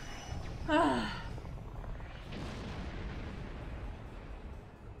 I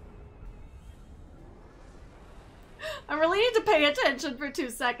really need to pay attention for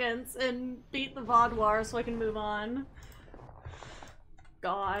 2 seconds and beat the Vaadwaur so I can move on.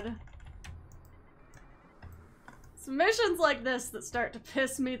 God. It's missions like this that start to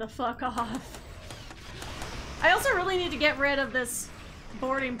piss me the fuck off. I also really need to get rid of this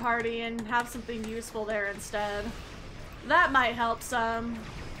boarding party and have something useful there instead. That might help some.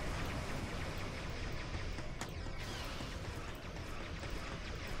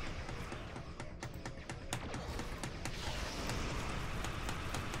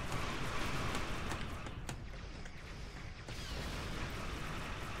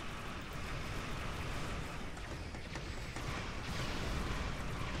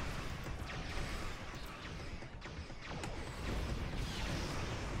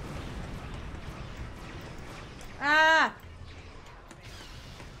 Ah!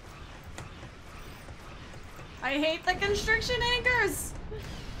 I hate the constriction anchors!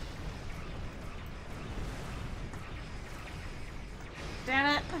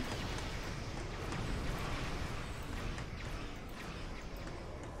 Damn it.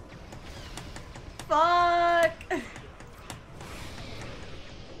 Fuck!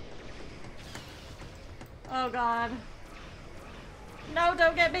 Oh god. No,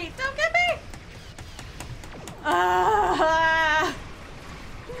 don't get me! Don't get me!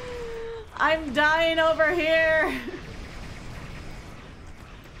 I'm dying over here.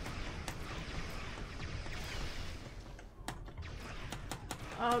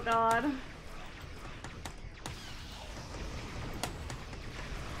 Oh god.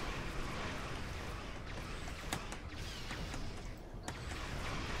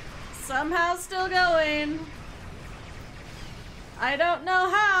 Somehow still going. I don't know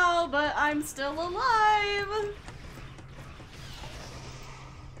how, but I'm still alive.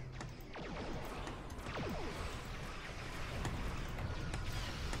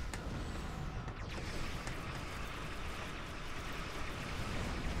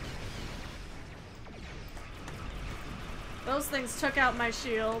 Those things took out my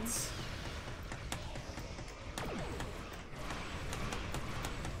shields.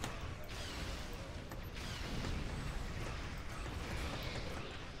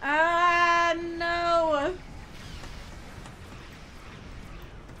 Ah, no!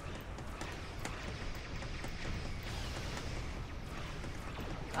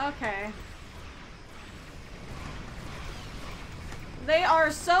 Okay. They are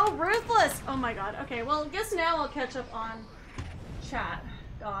so ruthless! Oh my god. Okay, well, I guess now I'll catch up on chat.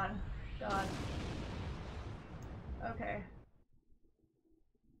 God. God. Okay.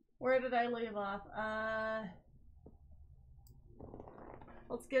 Where did I leave off?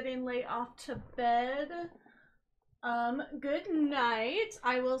 It's getting late off to bed. Good night.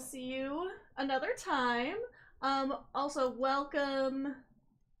 I will see you another time. Also welcome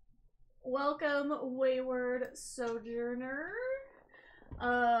Wayward Sojourner.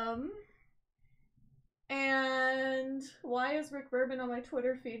 And why is Rick Bourbon on my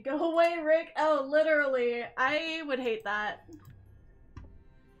Twitter feed? Go away, Rick! Oh, literally. I would hate that.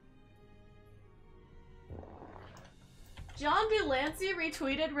 John Delancey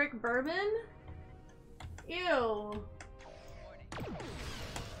retweeted Rick Bourbon? Ew.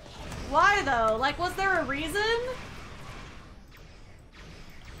 Why though? Like, was there a reason?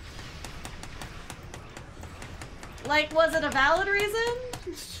 Like, was it a valid reason?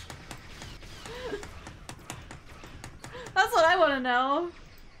 That's what I want to know.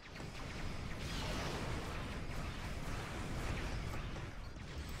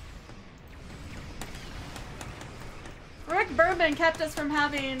 Rick Berman kept us from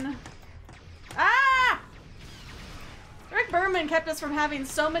having... Ah! Rick Berman kept us from having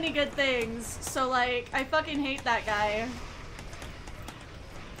so many good things. So, like, I fucking hate that guy.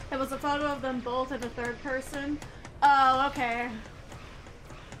 It was a photo of them both in the third person. Oh, okay.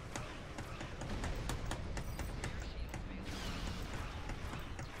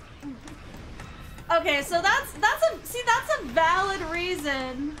 Okay, so that's a valid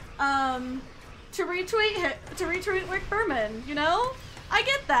reason to retweet Rick Berman, you know? I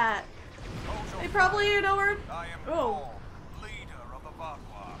get that. They probably know where. Oh. Leader of the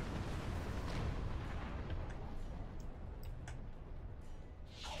Vaadwaur.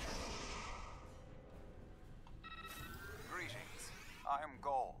 Greetings. I am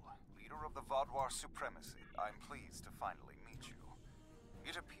Gaul, leader of the Vaadwaur supremacy. I'm pleased to finally meet you.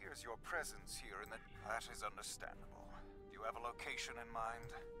 It appears your presence here in the... That is understandable. Do you have a location in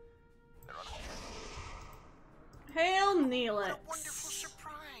mind? There are... Hail Neelix. What a wonderful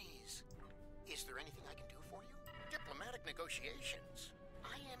surprise. Is there anything I can do for you? Diplomatic negotiations.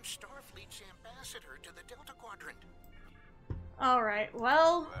 I am Starfleet's ambassador to the Delta Quadrant. Alright,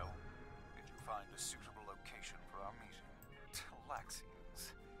 well... Well, did you find a suitable location for our meeting?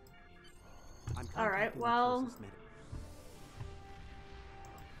 Talaxians. Alright, well...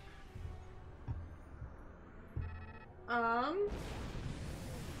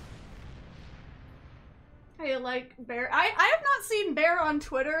 Hey, like, Bear. I have not seen Bear on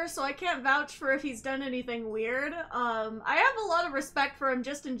Twitter, so I can't vouch for if he's done anything weird. I have a lot of respect for him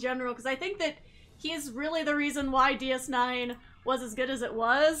just in general, because I think that he's really the reason why DS9 was as good as it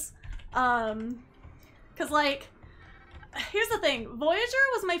was. Because, like, here's the thing. Voyager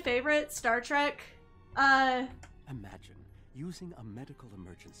was my favorite Star Trek. Imagine using a medical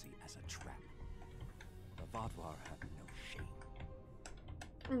emergency as a trap. The Vaadwaur have no shame.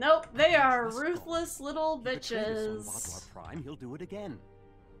 Nope, they are ruthless little If he betrayed us on bitches. Vaadwaur Prime, he'll do it again.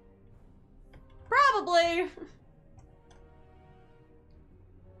 Probably.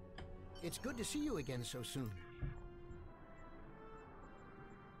 It's good to see you again so soon.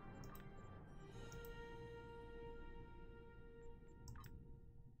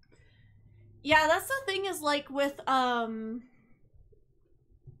 Yeah, that's the thing is, like, with, I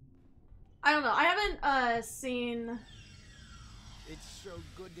don't know, I haven't, seen... It's so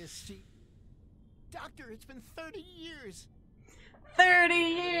good to see... Doctor, it's been 30 years! 30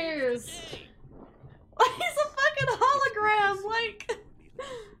 years! He's a fucking hologram, like...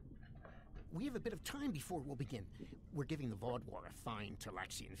 before we'll begin, we're giving the Vaadwaur a fine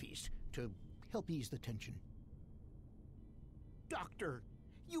Talaxian feast to help ease the tension. Doctor,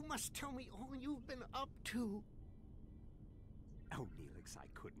 you must tell me all you've been up to. Oh, Neelix, I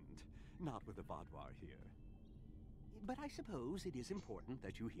couldn't. Not with the Vaadwaur here. But I suppose it is important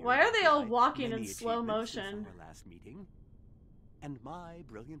that you hear. Why are they all my walking in many slow achievements since motion? our last meeting. And my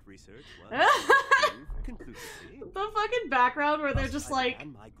brilliant research was proved conclusively. The fucking background where they're Thus, just I like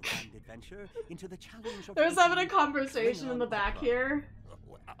began my grand adventure into the challenge of they're just having a making conversation in the Klingon back opera. here.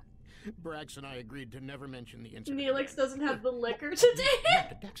 Well, Brax and I agreed to never mention the incident. Neelix again. doesn't have the liquor today. Not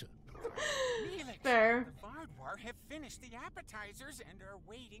to Dexa. Neelix, Fair. the Vaadwaur have finished the appetizers and are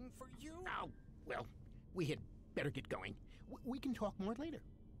waiting for you. Oh, well, we had better get going. We can talk more later.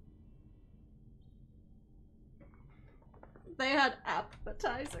 They had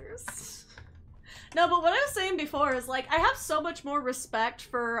appetizers. No, but what I was saying before is like I have so much more respect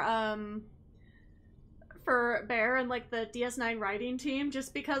for Bear and like the DS9 writing team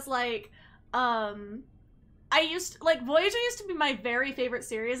just because like Voyager used to be my very favorite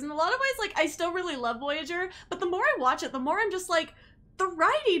series. In a lot of ways, like I still really love Voyager, but the more I watch it, the more I'm just like the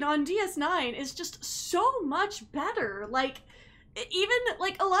writing on DS9 is just so much better. Like even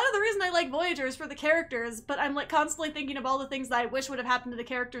like a lot of the reason I like Voyager is for the characters, but I'm like constantly thinking of all the things that I wish would have happened to the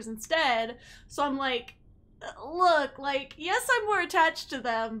characters instead. So I'm like, look, like yes, I'm more attached to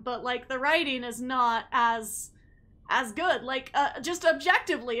them, but like the writing is not as good. Like just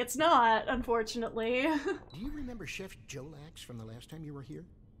objectively, it's not, unfortunately. Do you remember Chef Jolax from the last time you were here?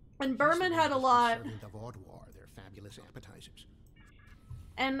 And Berman had a lot. Serving the Vaadwaur their fabulous appetizers.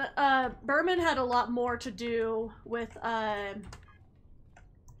 And Berman had a lot more to do with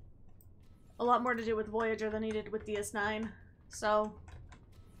Voyager than he did with DS9. So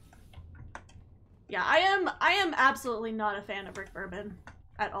yeah, I am absolutely not a fan of Rick Berman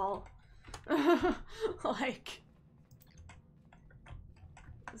at all. Like,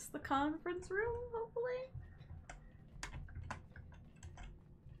 is this the conference room, hopefully?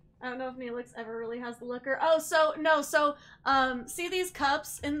 I don't know if Neelix ever really has the liquor. Oh, so, no, so, see these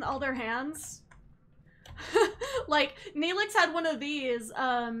cups in all their hands? Like, Neelix had one of these,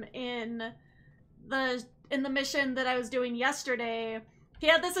 in the mission that I was doing yesterday. He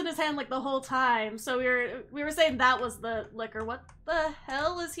had this in his hand, like, the whole time, so we were saying that was the liquor. What the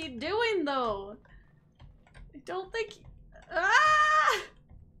hell is he doing, though? I don't think... Ah!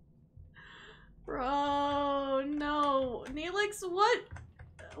 Bro, no. Neelix,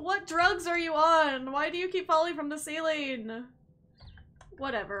 what drugs are you on? Why do you keep falling from the ceiling?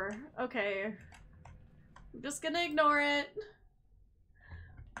 Whatever. Okay. I'm just gonna ignore it.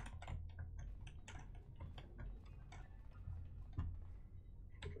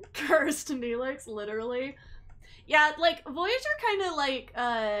 Cursed Neelix, literally. Yeah, like, Voyager kind of, like,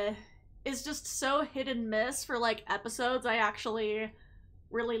 is just so hit and miss for, like, episodes I actually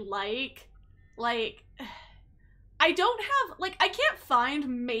really like. Like... I don't have, like, I can't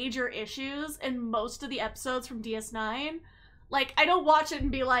find major issues in most of the episodes from DS9. Like, I don't watch it and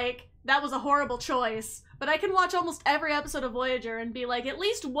be like, that was a horrible choice. But I can watch almost every episode of Voyager and be like, at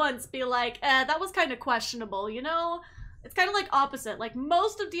least once, be like, that was kind of questionable, you know? It's kind of like opposite. Like,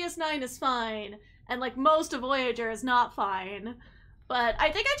 most of DS9 is fine, and, like, most of Voyager is not fine. But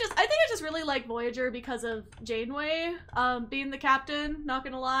I think I just really like Voyager because of Janeway, being the captain, not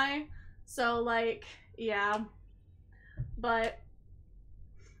gonna lie. So, like, yeah. But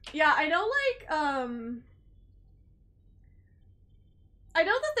yeah, I know, like, I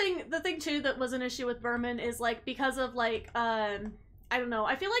know the thing too that was an issue with Berman is like because of like I don't know,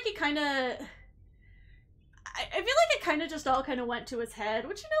 I feel like he kind of I feel like it kind of just all kind of went to his head,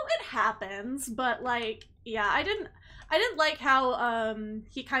 which, you know, it happens, but like, yeah, I didn't like how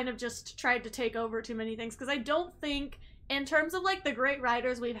he kind of just tried to take over too many things, because I don't think, in terms of like the great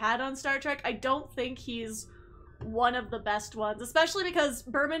writers we've had on Star Trek, I don't think he's one of the best ones, especially because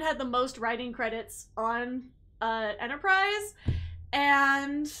Berman had the most writing credits on Enterprise,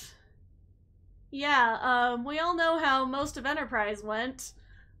 and yeah, we all know how most of Enterprise went.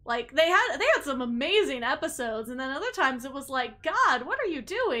 Like, they had some amazing episodes, and then other times it was like, God, what are you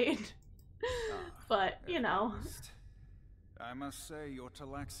doing? But, you know. I must say, your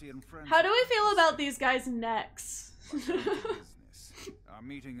Talaxian friends... How do we feel about these guys' necks? Business. Our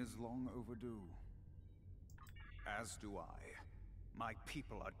meeting is long overdue. As do I. My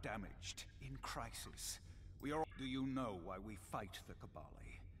people are damaged, in crisis. We are... Do you know why we fight the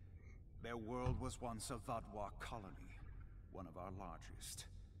Kabali? Their world was once a Vaadwaur colony, one of our largest.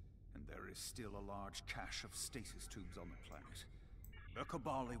 And there is still a large cache of stasis tubes on the planet. The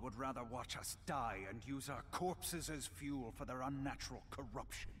Kabali would rather watch us die and use our corpses as fuel for their unnatural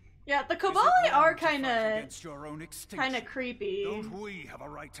corruption. Yeah, the Is it Kobali wrong are to fight kind against your own extinction? of creepy. Don't we have a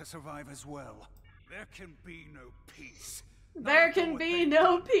right to survive as well? There can be no peace. Not There after can what be they've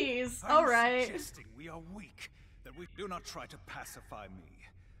no done. peace. I'm All right. suggesting we are weak. That we do not try to pacify me.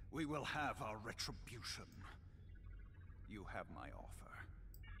 We will have our retribution. You have my offer.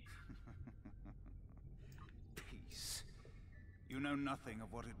 Peace. You know nothing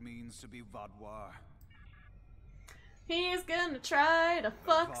of what it means to be Vaadwaur. He's gonna try to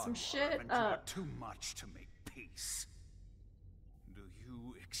fuck some Vaadwaur shit have endured up. too much to make peace. Do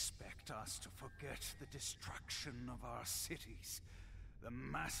you expect us to forget the destruction of our cities? The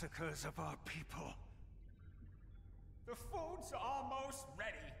massacres of our people? The food's almost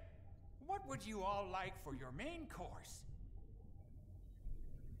ready. What would you all like for your main course?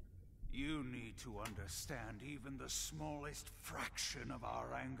 You need to understand even the smallest fraction of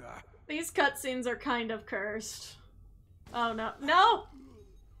our anger. These cutscenes are kind of cursed. Oh no. No!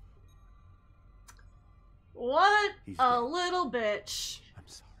 What a little bitch. I'm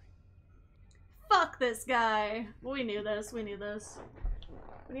sorry. Fuck this guy. We knew this, we knew this.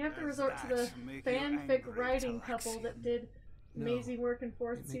 When you have to resort to the fanfic writing couple that did amazing work in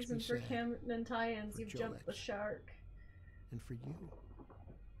fourth season for canon tie-ins, you've jumped the shark. And for you.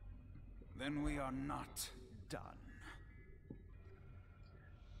 Then we are not done.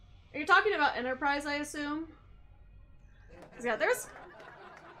 Are you talking about Enterprise, I assume? 'Cause yeah, there's...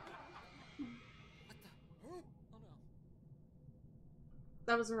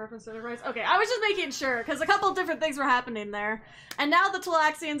 That was in reference to Enterprise? Okay, I was just making sure, because a couple different things were happening there. And now the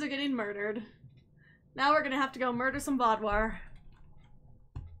Talaxians are getting murdered. Now we're gonna have to go murder some Vaadwaur.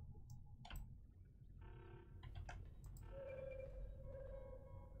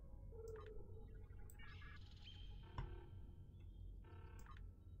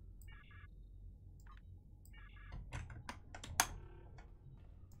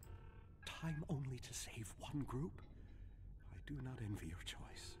 Time only to save one group? I do not envy your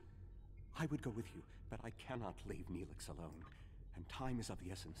choice. I would go with you, but I cannot leave Neelix alone. And time is of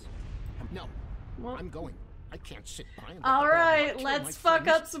the essence. No, Well, I'm going. I can't sit by and let the alright, Vaadwaur kill let's my fuck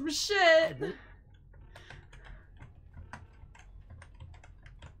friends. up some shit. won't-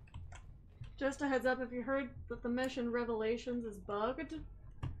 Just a heads up, if you heard that the mission Revelations is bugged.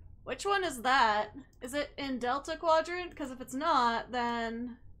 Which one is that? Is it in Delta Quadrant? Because if it's not,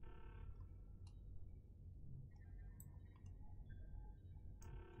 then...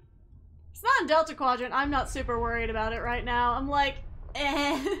 It's not in Delta Quadrant. I'm not super worried about it right now. I'm like,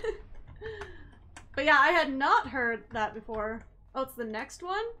 eh. But yeah, I had not heard that before. Oh, it's the next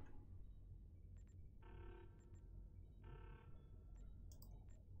one?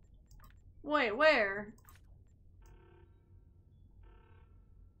 Wait, where?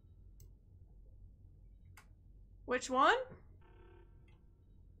 Which one?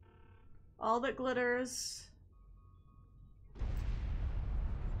 All that glitters.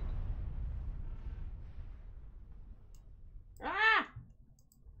 Ah!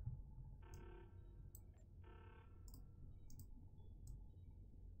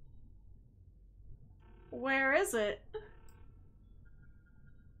 Where is it?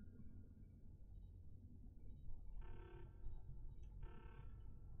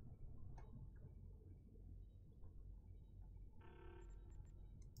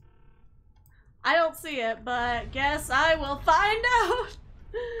 I don't see it, but guess I will find out!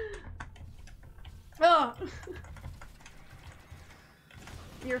 Oh.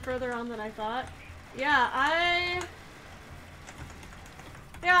 You're further on than I thought. Yeah, I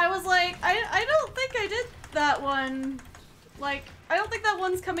was like, I don't think I did that one. Like, I don't think that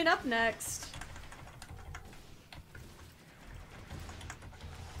one's coming up next.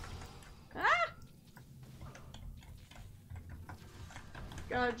 Ah!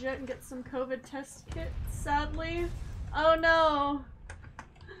 Gotta jet and get some COVID test kits, sadly. Oh no.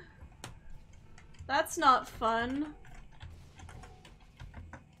 That's not fun.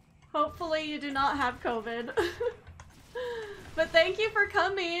 Hopefully you do not have COVID. But thank you for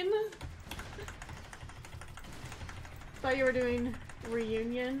coming. Thought you were doing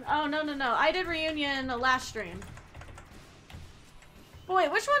reunion. Oh, no, no, no. I did reunion last stream. But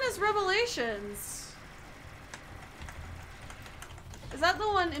wait, which one is Revelations? Is that the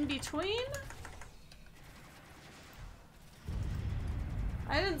one in between?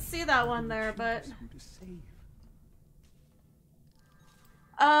 I didn't see that one there, but...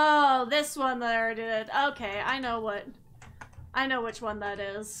 Oh, this one that I already did. Okay, I know which one that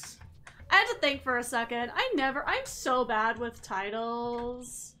is. I had to think for a second. I'm so bad with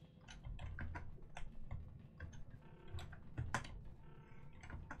titles.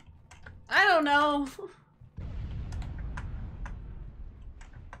 I don't know.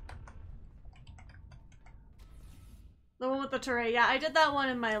 The one with the turret. Yeah, I did that one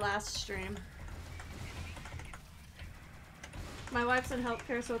in my last stream. My wife's in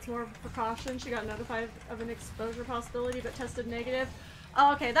healthcare, so it's more of a precaution. She got notified of an exposure possibility, but tested negative.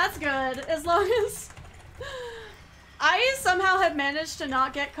 Oh, okay, that's good. As long as... I somehow have managed to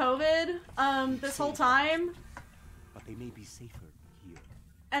not get COVID, this whole time. But they may be safer here.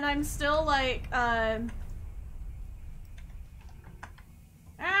 And I'm still like,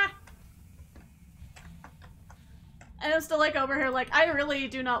 And I'm still like over here like, I really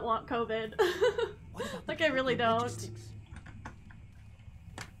do not want COVID. Like I really don't.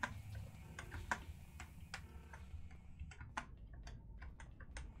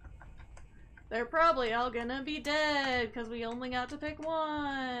 They're probably all gonna be dead because we only got to pick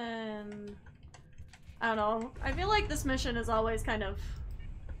one. I don't know. I feel like this mission is always kind of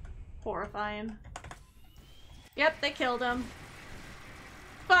horrifying. Yep, they killed him.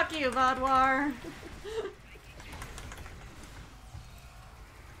 Fuck you, Vaadwaur.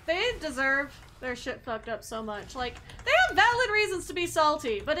 They deserve their shit fucked up so much. Like, they have valid reasons to be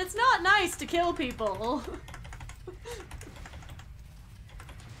salty, but it's not nice to kill people.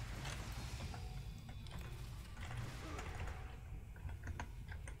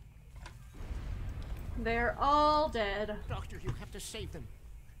 They're all dead. Doctor, you have to save them.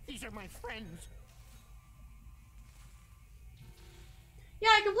 These are my friends. Yeah,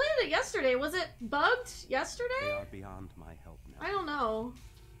 I completed it yesterday. Was it bugged yesterday? They are beyond my help now. I don't know.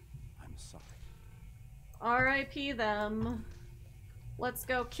 I'm sorry. R.I.P. them. Let's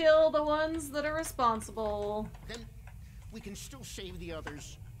go kill the ones that are responsible. Then we can still save the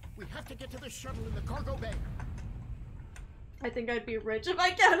others. We have to get to the shuttle in the cargo bay. I think I'd be rich if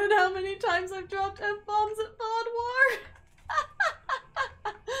I counted how many times I've dropped F-bombs at Vaadwaur.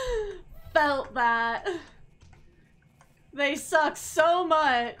 Felt that. They suck so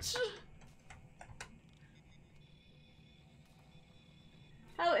much.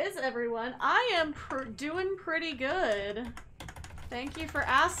 How is everyone? I am doing pretty good. Thank you for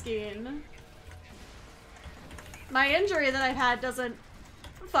asking. My injury that I've had doesn't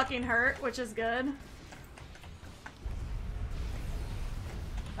fucking hurt, which is good.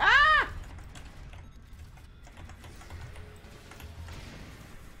 Ah!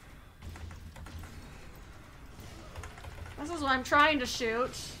 This is what I'm trying to shoot.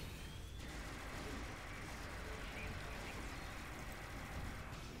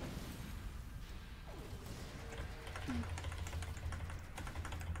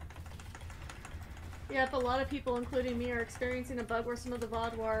 Yep, a lot of people, including me, are experiencing a bug where some of the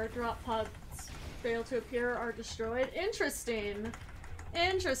Vaadwaur drop pods fail to appear or are destroyed. Interesting.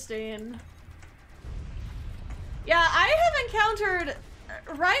 Interesting. Yeah, I have encountered...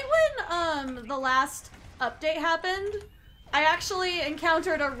 Right when the last update happened, I actually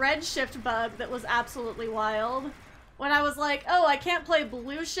encountered a redshift bug that was absolutely wild. When I was like, oh, I can't play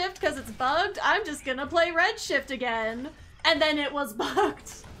blue shift because it's bugged, I'm just gonna play redshift again. And then it was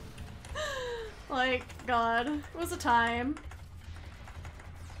bugged. Like, God, it was a time.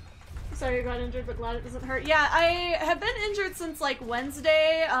 Sorry you got injured, but glad it doesn't hurt. Yeah, I have been injured since, like,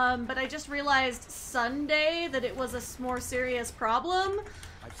 Wednesday, but I just realized Sunday that it was a more serious problem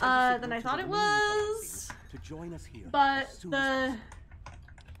than I thought it was. To join us here but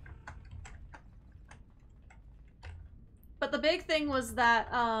the big thing was that,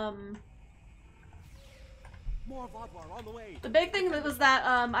 More Vaadwaur on the way. The big thing was that,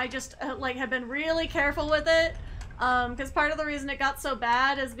 I just, like, have been really careful with it. Because part of the reason it got so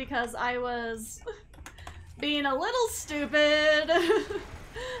bad is because I was being a little stupid,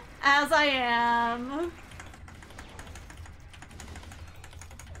 as I am.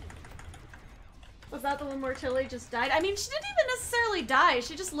 Was that the one where Tilly just died? I mean, she didn't even necessarily die,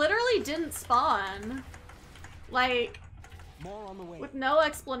 she just literally didn't spawn. Like, more on the way. With no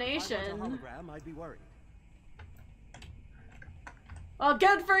explanation. If I was a hologram, I'd be worried. Well,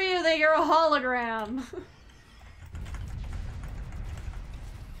 good for you that you're a hologram.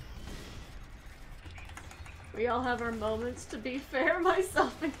 We all have our moments, to be fair,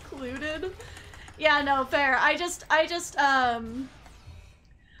 myself included. Yeah, no, fair. I just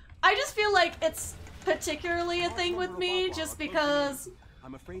feel like it's particularly a thing with me, just because...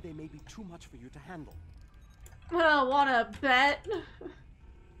 I'm afraid they may be too much for you to handle. I wanna bet.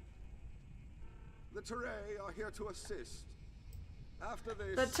 The Teray are here to assist. After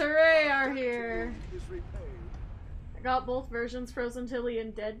this, the Teray are here. Is repaid. I got both versions, Frozen Tilly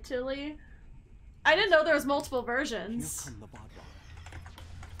and Dead Tilly. I didn't know there was multiple versions. Here come the Vaadwaur.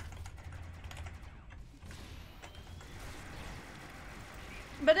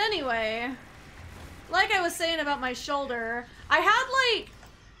 But anyway, like I was saying about my shoulder, I had like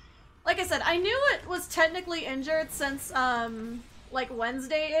Like I said, I knew it was technically injured since, like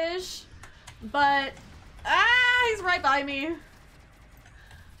Wednesday-ish, but, he's right by me.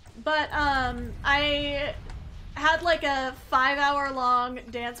 But, I had like a 5-hour-long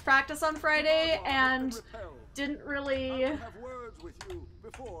dance practice on Friday and didn't really...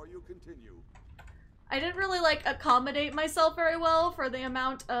 I didn't really, like, accommodate myself very well for the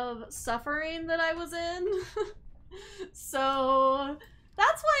amount of suffering that I was in. So...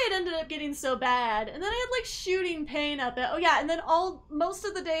 that's why it ended up getting so bad. And then I had like shooting pain up it. Oh yeah, and then most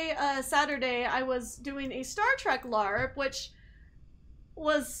of the day, Saturday, I was doing a Star Trek LARP, which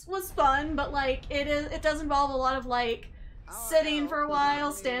was fun, but like it does involve a lot of like sitting for a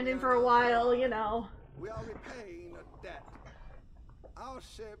while, standing for a while, you know. We are repaying a debt. Our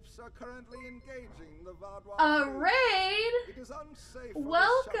ships are currently engaging the Vaadwaur. A raid? It is unsafe.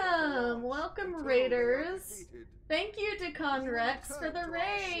 Welcome raiders. Thank you to Conrex for the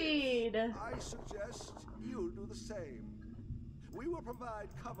raid. I suggest you do the same. We will provide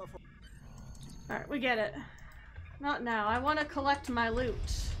cover for... Alright, we get it. Not now. I want to collect my loot.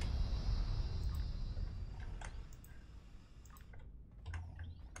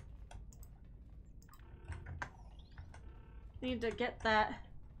 Need to get that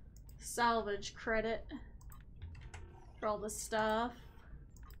salvage credit for all this stuff.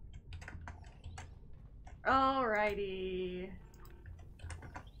 Alrighty.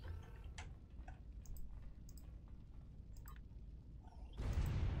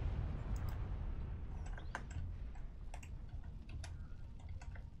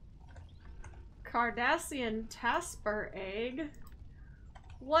 Cardassian Tasper egg?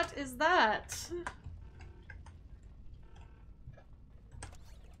 What is that?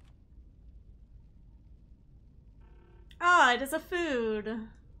 Ah, it is a food.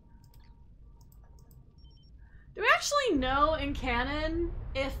 Do we actually know in canon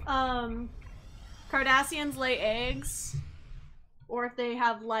if Cardassians lay eggs? Or if they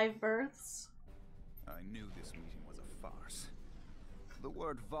have live births? I knew this meeting was a farce. The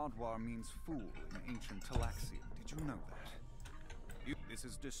word Vaadwaur means fool in ancient Talaxian. Did you know that? This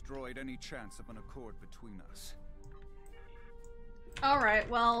has destroyed any chance of an accord between us. Alright,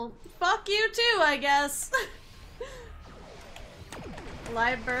 well, fuck you too, I guess.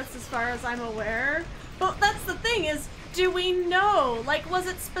 Live births as far as I'm aware. But that's the thing is, do we know? Like, was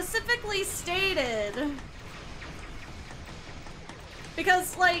it specifically stated?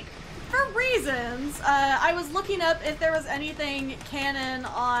 Because, like, for reasons, I was looking up if there was anything canon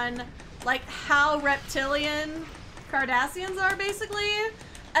on, like, how reptilian Cardassians are, basically.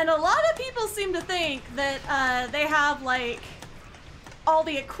 And a lot of people seem to think that they have, like, all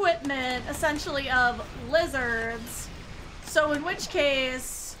the equipment, essentially, of lizards. So in which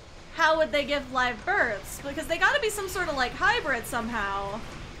case, how would they give live births? Because they gotta be some sort of, like, hybrid somehow.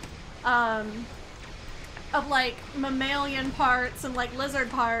 Of, like, mammalian parts and, like, lizard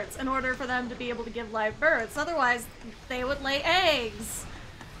parts in order for them to be able to give live births. Otherwise, they would lay eggs.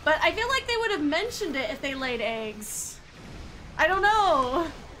 But I feel like they would have mentioned it if they laid eggs. I don't know.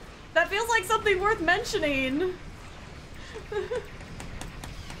 That feels like something worth mentioning.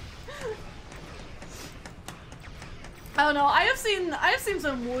 I don't know. I have seen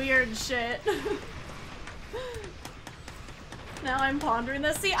some weird shit. Now I'm pondering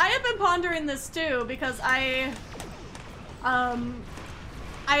this. See, I have been pondering this too because I am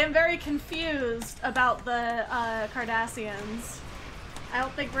very confused about the Cardassians. I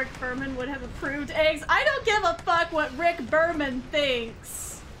don't think Rick Berman would have approved eggs. I don't give a fuck what Rick Berman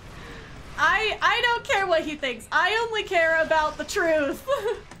thinks. I don't care what he thinks. I only care about the truth.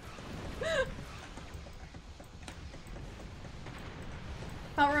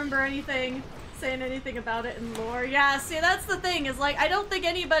 I don't remember saying anything about it in lore. Yeah, see, that's the thing, is like, I don't think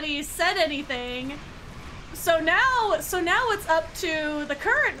anybody said anything. So now it's up to the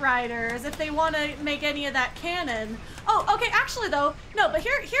current writers if they want to make any of that canon. Oh, okay, actually though, no, but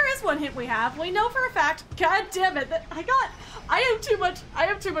here is one hint we have. We know for a fact, god damn it, that I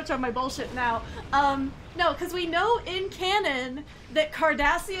have too much on my bullshit now. No, because we know in canon that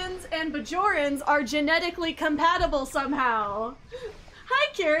Cardassians and Bajorans are genetically compatible somehow.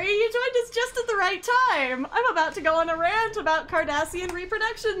 Hi, Carrie, you joined us just at the right time. I'm about to go on a rant about Cardassian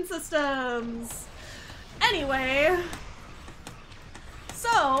reproduction systems. Anyway,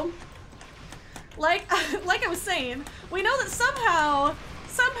 so, like I was saying, we know that somehow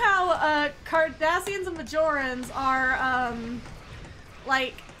Cardassians and Bajorans are,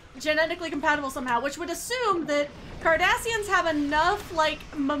 like, genetically compatible somehow, which would assume that Cardassians have enough, like,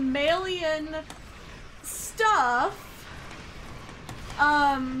 mammalian stuff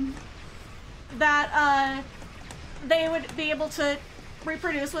that they would be able to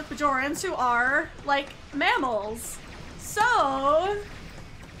reproduce with Bajorans who are, like, mammals. So,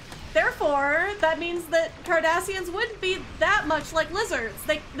 therefore, that means that Cardassians wouldn't be that much like lizards.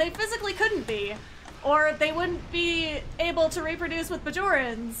 They physically couldn't be. Or they wouldn't be able to reproduce with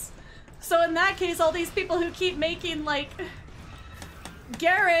Bajorans. So in that case, all these people who keep making, like,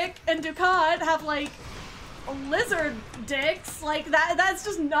 Garrick and Dukat have, like, lizard dicks, like, that's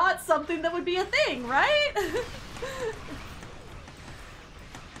just not something that would be a thing, right?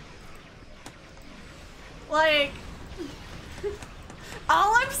 Like,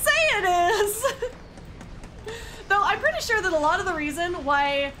 all I'm saying is, though I'm pretty sure that a lot of the reason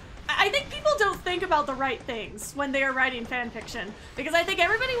why, I think people don't think about the right things when they are writing fan fiction, because I think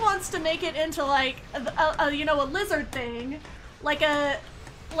everybody wants to make it into, like, you know, a lizard thing, like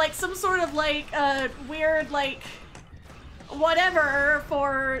some sort of, like, weird, like, whatever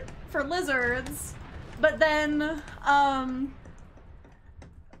for lizards, but then,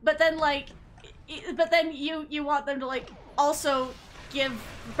 like, you want them to, like, also give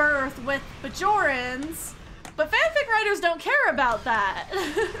birth with Bajorans, but fanfic writers don't care about that.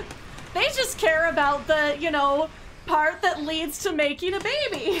 They just care about the, you know, part that leads to making a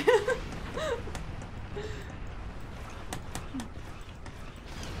baby.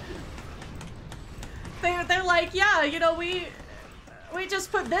 They're like, yeah, you know, we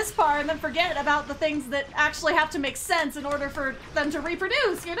just put this part and then forget about the things that actually have to make sense in order for them to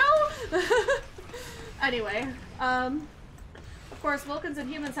reproduce, you know? Anyway, of course, Vulcans and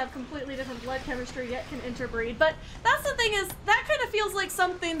humans have completely different blood chemistry, yet can interbreed. But that's the thing, is that kind of feels like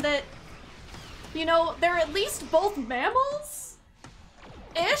something that, you know, they're at least both mammals-ish.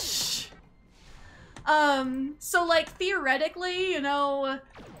 So, like, theoretically, you know,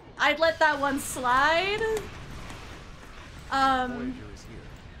 I'd let that one slide.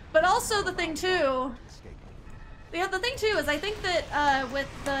 But also the thing too, yeah, the thing too is I think that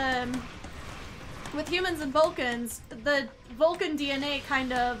with humans and Vulcans, the Vulcan DNA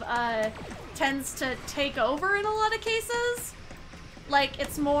kind of tends to take over in a lot of cases. Like,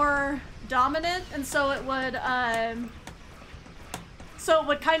 it's more dominant, and so it would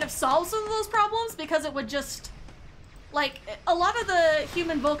kind of solve some of those problems, because it would just, like, a lot of the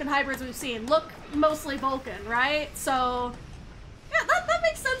human-Vulcan hybrids we've seen look mostly Vulcan, right? So, yeah, that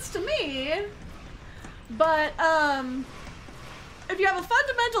makes sense to me. But, if you have a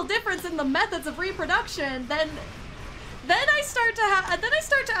fundamental difference in the methods of reproduction, then I start to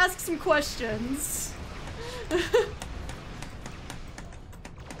ask some questions.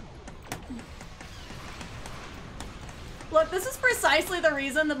 Look, this is precisely the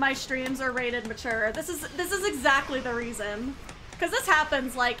reason that my streams are rated mature. This is exactly the reason. Because this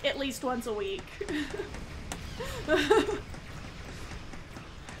happens, like, at least once a week.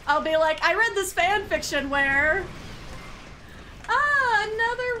 I'll be like, I read this fan fiction where... Ah,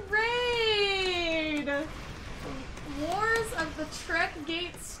 another raid! Wars of the Trek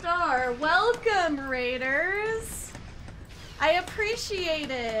Gate Star. Welcome, raiders! I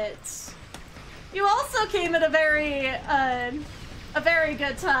appreciate it. You also came at a very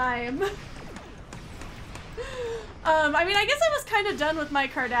good time. I mean, I guess I was kind of done with my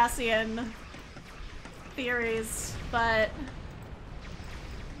Cardassian theories, but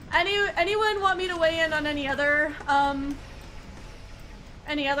anyone want me to weigh in on any other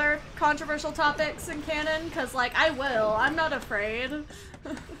controversial topics in canon? Because, like, I will. I'm not afraid.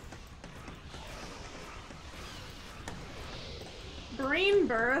 Breen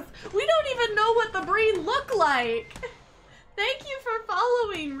birth? We don't even know what the Breen look like! Thank you for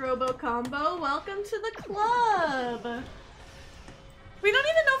following, RoboCombo. Welcome to the club. We don't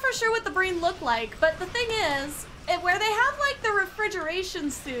even know for sure what the Breen look like, but the thing is, where they have, like, the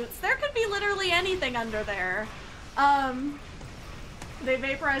refrigeration suits, there could be literally anything under there. They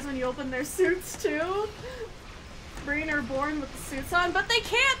vaporize when you open their suits, too. Breen are born with the suits on, but they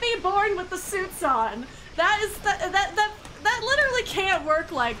can't be born with the suits on. That literally can't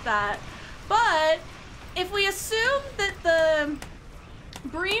work like that. But if we assume that the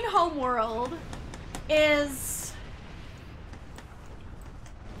Breen homeworld is...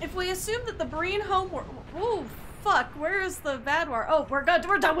 If we assume that the Breen homeworld... Ooh, fuck, where is the Vaadwaur? Oh, we're good.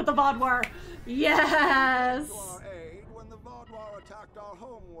 We're done with the Vaadwaur. Yes! To our aid when the Vaadwaur attacked our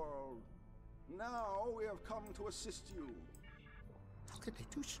homeworld. Now we have come to assist you. How could they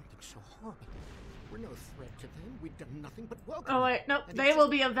do something so horrible? We're no threat to them. We've done nothing but welcome. Oh wait, nope, they will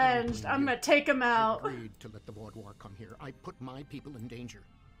be avenged. I'm gonna take them out. I agreed to let the Vaadwaur come here. I put my people in danger.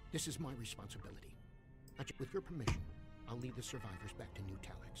 This is my responsibility. With your permission, I'll lead the survivors back to New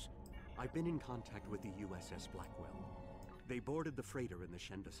Talax. I've been in contact with the USS Blackwell. They boarded the freighter in the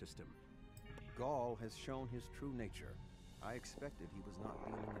Shenda system. Gaul has shown his true nature. I expected he was not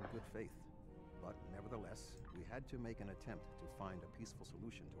dealing in good faith. But nevertheless, we had to make an attempt to find a peaceful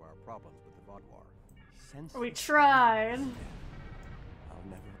solution to our problems with the Vaadwaur. Since We tried. I'll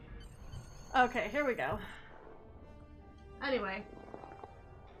never... Okay, here we go. Anyway.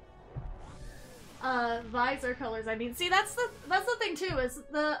 Visor colors, I mean. See, that's the thing too, is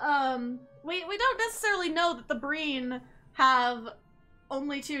the, we don't necessarily know that the Breen have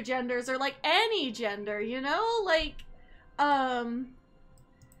only 2 genders, or like any gender, you know? Like,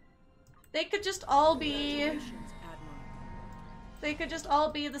 they could just all be... They could just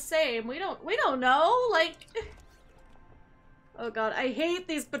all be the same. We don't know, like... Oh god, I hate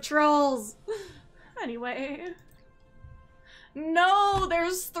these patrols! Anyway... No,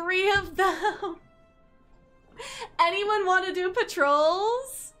 there's 3 of them! Anyone want to do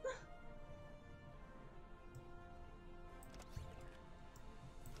patrols?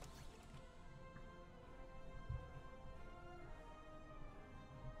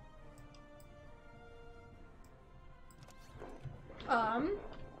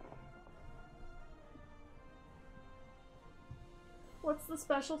 What's the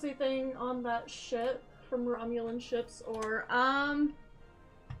specialty thing on that ship from Romulan ships? Or, I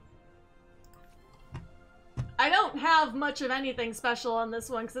don't have much of anything special on this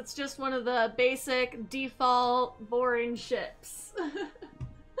one because it's just one of the basic default boring ships.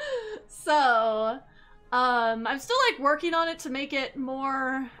 So, I'm still like working on it to make it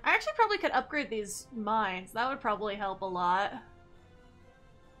more... I actually probably could upgrade these mines. That would probably help a lot.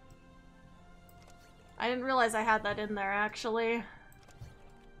 I didn't realize I had that in there actually.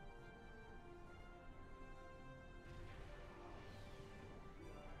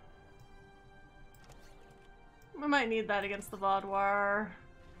 We might need that against the Vaadwaur.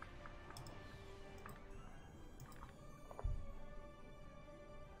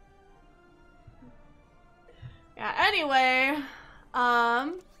 Yeah, anyway,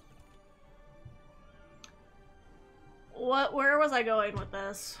 where was I going with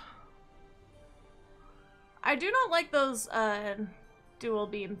this? I do not like those, dual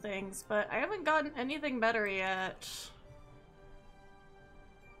beam things, but I haven't gotten anything better yet.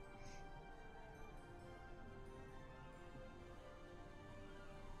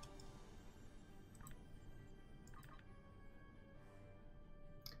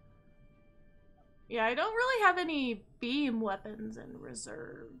 Yeah, I don't really have any beam weapons in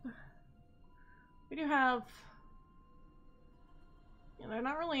reserve. We do have... Yeah, they're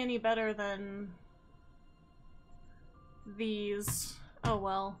not really any better than these. Oh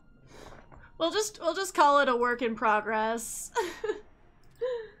well. We'll just call it a work in progress.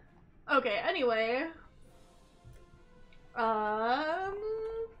 Okay, anyway.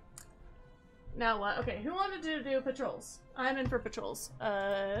 Now what? Okay, who wanted to do patrols? I'm in for patrols.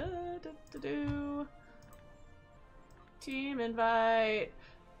 Team invite.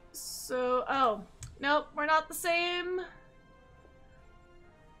 So, oh. Nope, we're not the same.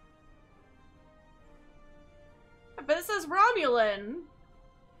 But it says Romulan.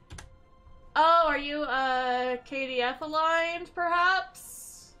 Oh, are you, KDF aligned,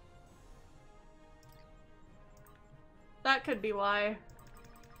 perhaps? That could be why.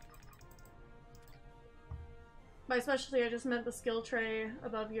 By specialty, I just meant the skill tray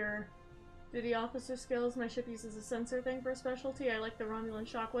above your duty officer skills. My ship uses a sensor thing for specialty. I like the Romulan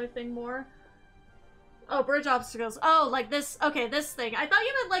shockwave thing more. Oh, bridge obstacles. Oh, like this. Okay, this thing. I thought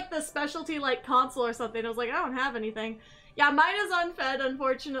you meant like the specialty like console or something. I was like, I don't have anything. Yeah, mine is unfed,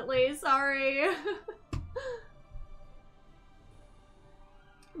 unfortunately. Sorry.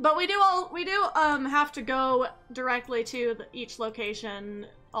 But we do have to go directly to each location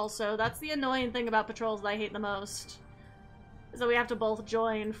also. That's the annoying thing about patrols that I hate the most. Is that we have to both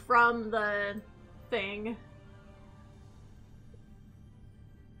join from the thing.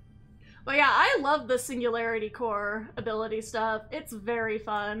 But yeah, I love the Singularity Core ability stuff. It's very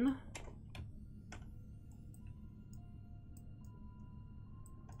fun.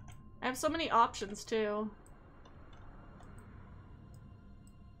 I have so many options too.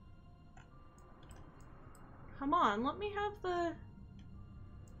 Come on, let me have the...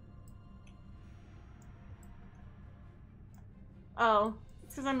 Oh,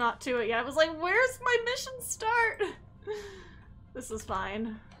 it's because I'm not to it yet. I was like, where's my mission start? This is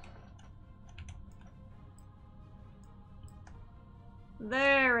fine.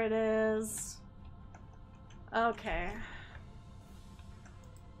 There it is. Okay.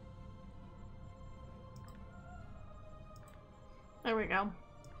 There we go.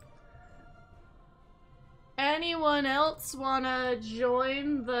 Anyone else wanna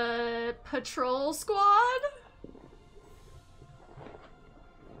join the patrol squad?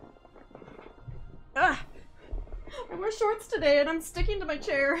 Ugh. wear shorts today and I'm sticking to my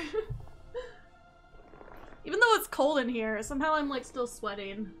chair. Even though it's cold in here, somehow I'm like still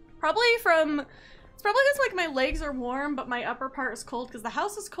sweating. Probably from, it's probably because like my legs are warm, but my upper part is cold because the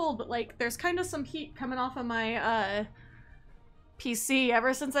house is cold, but like there's kind of some heat coming off of my PC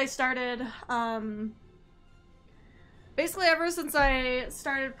ever since I started, basically ever since I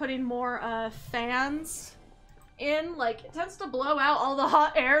started putting more fans in, like it tends to blow out all the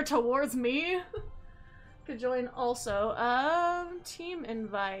hot air towards me. Could join also. Team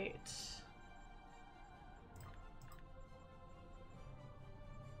invite.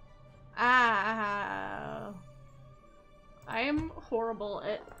 Ah. I'm horrible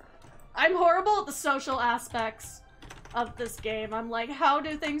at the social aspects of this game. I'm like, how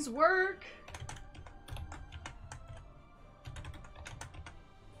do things work?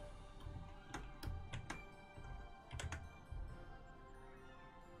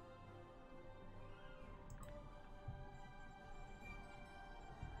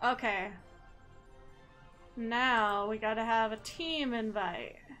 Okay. Now we gotta have a team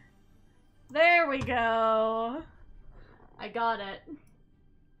invite. There we go. I got it.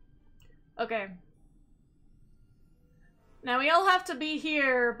 Okay. Now we all have to be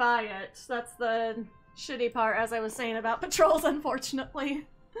here by it. That's the shitty part, as I was saying about patrols, unfortunately.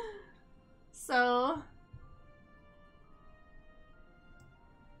 So...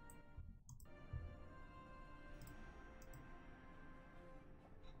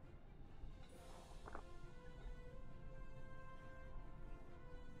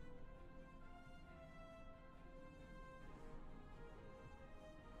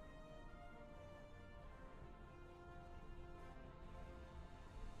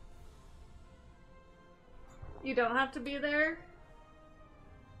 You don't have to be there?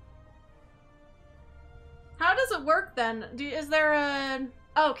 How does it work then? Is there a...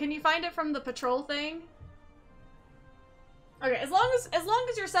 Oh, can you find it from the patrol thing? Okay, as long as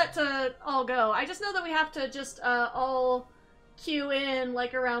you're set to all go. I just know that we have to just all queue in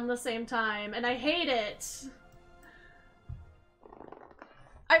like around the same time, and I hate it.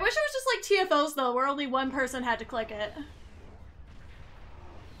 I wish it was just like TFOs though, where only one person had to click it.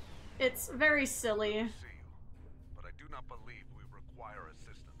 It's very silly.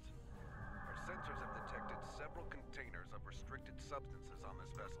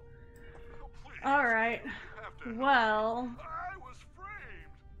 All right. Well. I was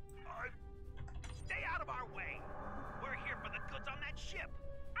framed. Stay out of our way. We're here for the goods on that ship.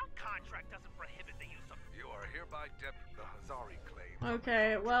 Our contract doesn't prohibit the use of. You are hereby deputed the Hazari claim.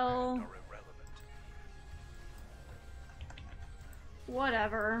 Okay. Well.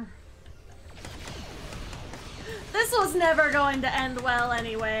 Whatever. This was never going to end well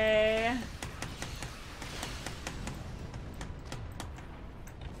anyway.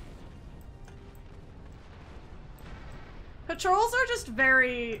 Patrols are just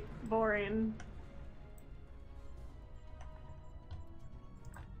very boring.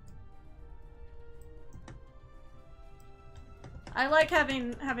 I like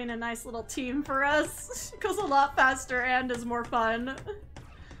having a nice little team for us. It goes a lot faster and is more fun.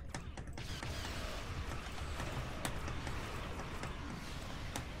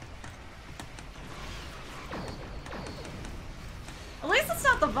 At least it's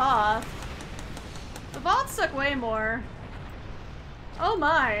not the Voth. The Voth took way more. Oh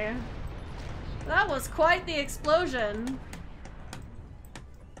my. That was quite the explosion.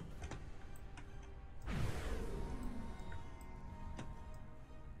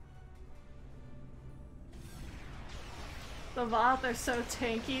 The Voth are so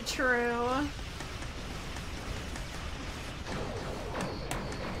tanky, true.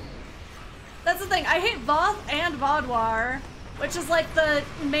 That's the thing, I hate Voth and Vaadwaur, which is like the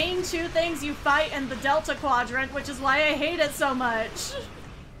main two things you fight in the Delta Quadrant, which is why I hate it so much.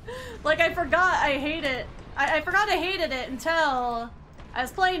 Like, I forgot I hate it. I forgot I hated it until I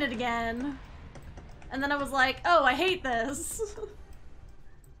was playing it again. And then I was like, oh, I hate this.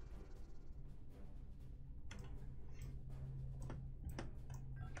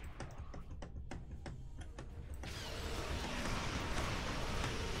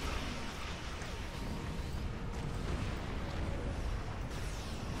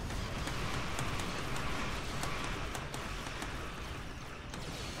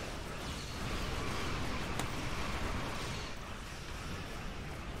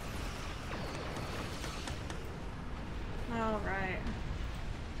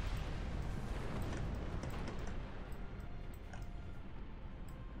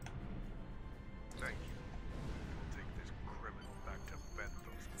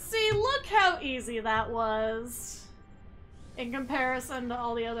 Easy that was in comparison to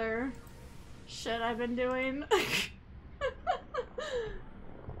all the other shit I've been doing.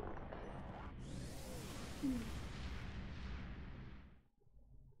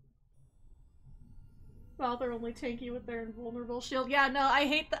 they're only tanky with their invulnerable shield. Yeah, no, I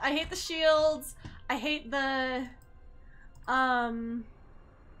hate the shields. I hate the I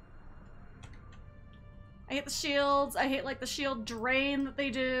hate the shields. I hate like the shield drain that they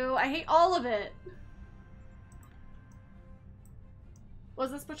do. I hate all of it.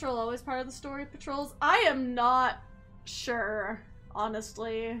 Was this patrol always part of the story patrols? I am not sure,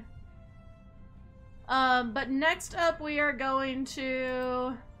 honestly. But next up we are going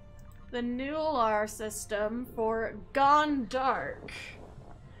to the Nular system for Gone Dark.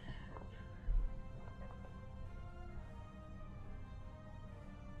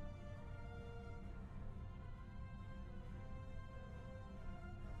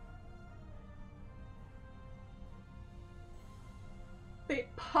 They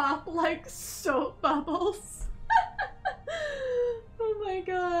pop like soap bubbles. Oh my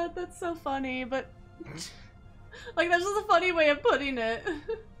god, that's so funny, but like that's just a funny way of putting it.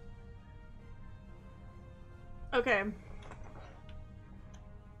 Okay.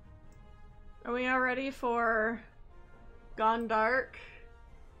 Are we all ready for Gone Dark?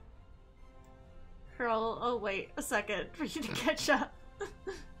 Girl, oh wait a second for you to catch up.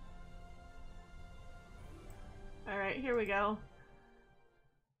 Alright, here we go.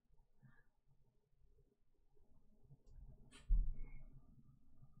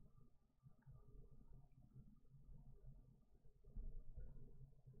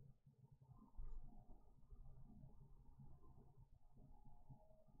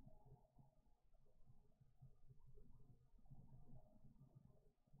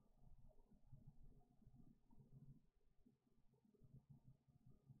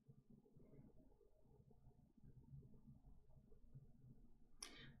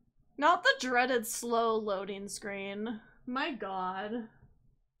 Not the dreaded slow loading screen. My god.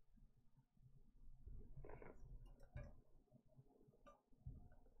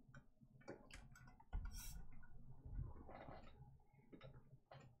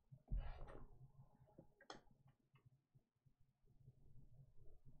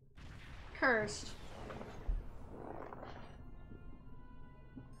 Cursed.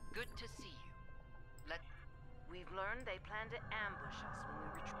 Good to see you. We've learned they plan to ambush us when we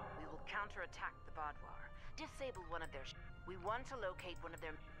retreat. We will counterattack the Vaadwaur. Disable one of their we want to locate one of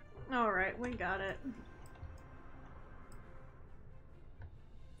their... Alright, we got it.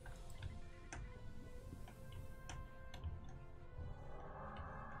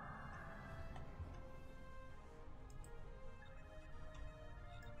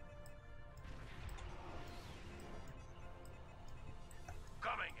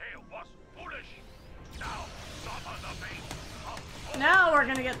 Coming here was foolish. Now, suffer the fate of... Now we're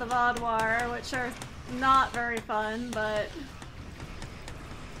gonna get the Vaadwaur, which are not very fun, but...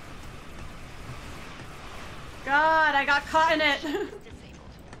 God, I got caught in it! Disabled.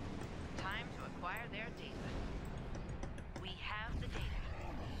 Time to acquire their data. We have the data.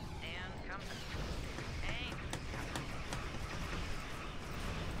 And come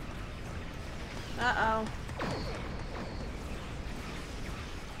to... Uh-oh.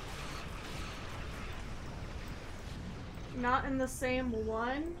 Not in the same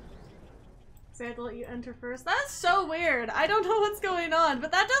one? So I had to let you enter first. That's so weird. I don't know what's going on,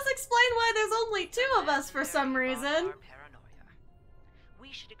 but that does explain why there's only 2 of us for some reason.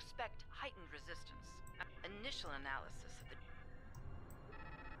 We should expect heightened resistance. Initial analysis of the...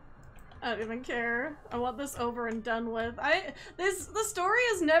 I don't even care. I want this over and done with. The story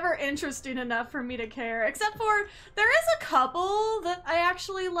is never interesting enough for me to care, except for there is a couple that I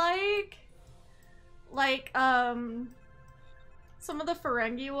actually like. Like, some of the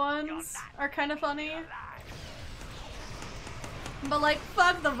Ferengi ones are kind of funny. But like,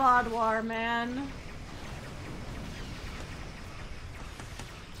 fuck the Vaadwaur, man.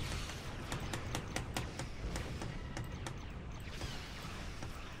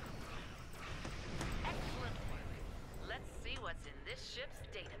 Excellent work. Let's see what's in this ship's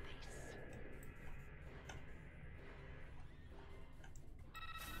database.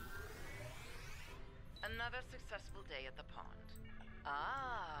 Another successful day at the pond.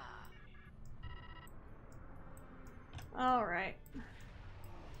 Ah. Alright.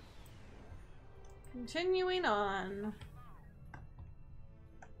 Continuing on.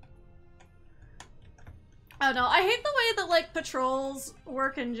 Oh no, I hate the way that like patrols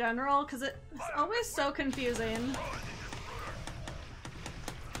work in general, because it's always so confusing.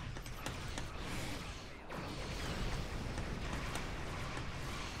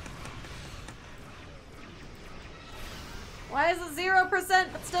 Why is it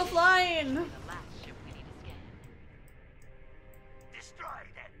 0% but still flying? Destroy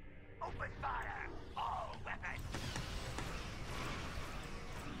them! Open fire! All weapons!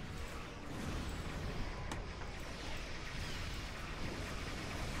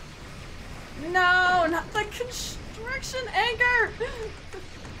 No, not the construction anchor!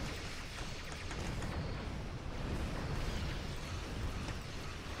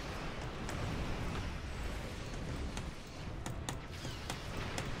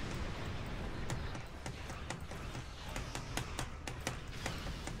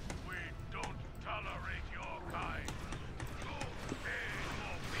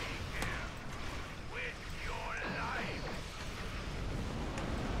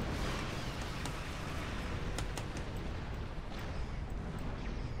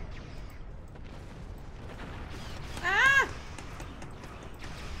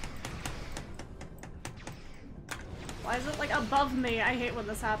 Why is it like above me? I hate when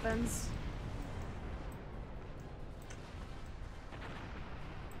this happens.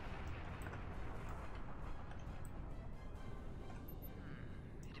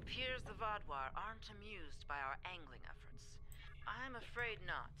 It appears the Vaadwaur aren't amused by our angling efforts. I'm afraid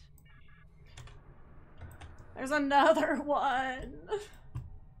not. There's another one.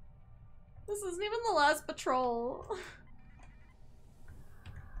 This isn't even the last patrol.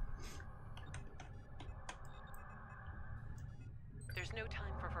 There's no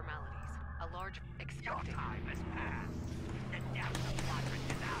time for formalities. A large expecting. Your time has passed. The depth of Quadrant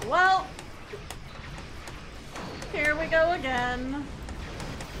is out. Well, here we go again.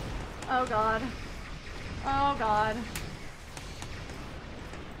 Oh god. Oh god.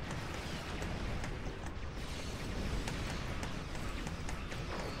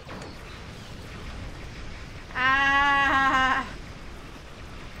 Ah!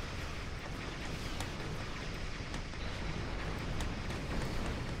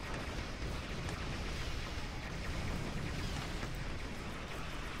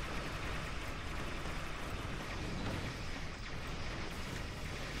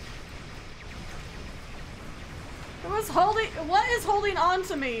 What is holding on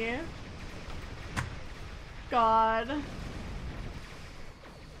to me? God.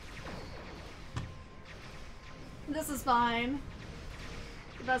 This is fine.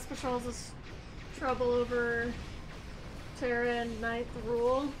 The best patrols is trouble over Terra and Ninth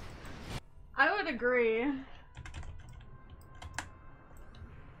Rule. I would agree.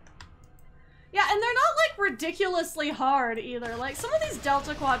 Yeah, and they're not like ridiculously hard either. Like some of these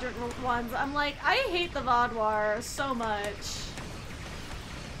Delta Quadrant ones, I'm like, I hate the Vaadwaur so much.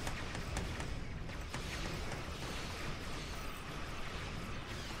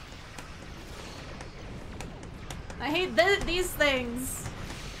 I hate these things.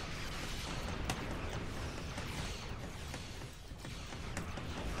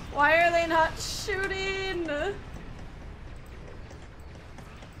 Why are they not shooting?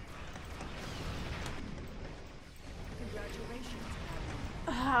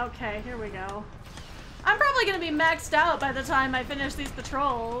 Okay, here we go. I'm probably gonna be maxed out by the time I finish these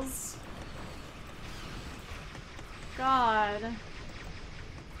patrols. God.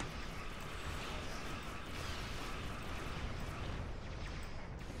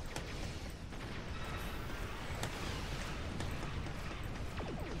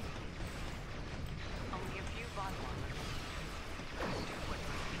 Only a few Vaadwaur.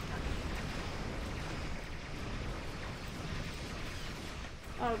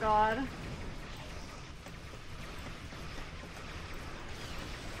 Oh god.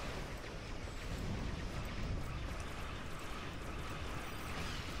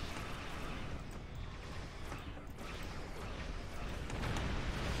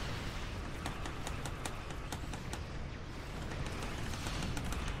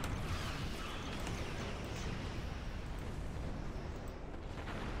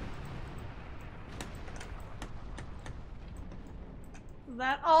 Is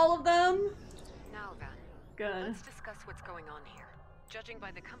that all of them? Now then. Good. Let's discuss what's going on here. Judging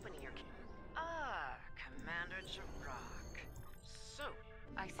by the company you're Ah, Commander Jirok. So,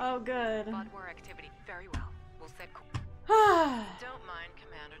 I see. Oh, good. Vaadwaur activity. Very well. We'll set don't mind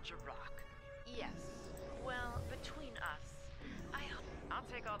Commander Jirok. Yes. Well, between us, I'll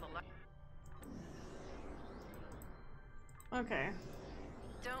take all the luck. Okay.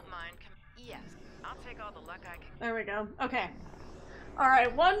 Don't mind yes. I'll take all the luck I can. There we go. Okay.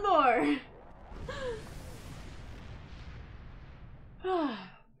 Alright, one more.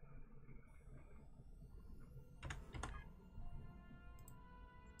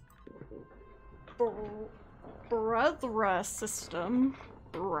 Brothra system?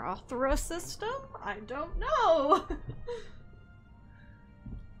 Brothra system? I don't know.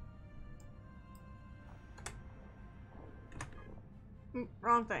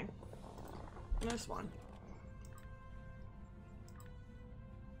 Wrong thing. This one.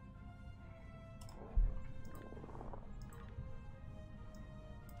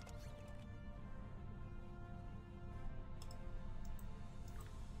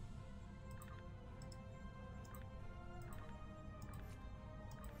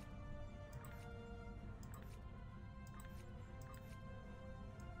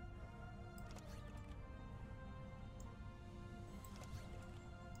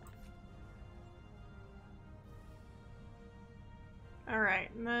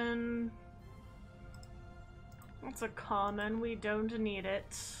 Alright, and then... That's a common, we don't need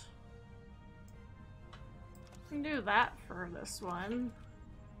it. We can do that for this one.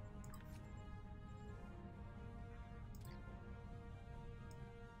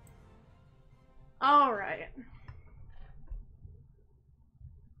 Alright.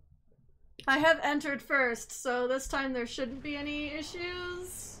 I have entered first, so this time there shouldn't be any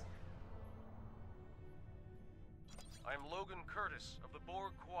issues. I'm Logan Curtis of the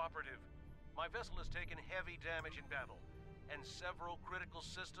Borg Cooperative. My vessel has taken heavy damage in battle, and several critical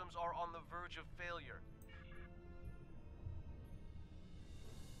systems are on the verge of failure.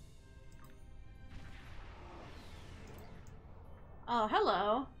 Oh,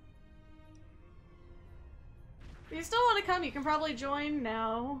 hello. If you still want to come, you can probably join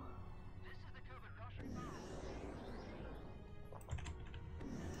now.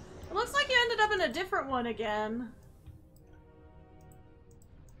 It looks like you ended up in a different one again.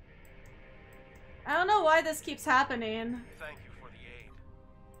 I don't know why this keeps happening. Thank you for the aid.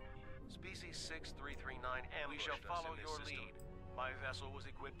 Species 6339 ambushed. We shall follow your lead. My vessel was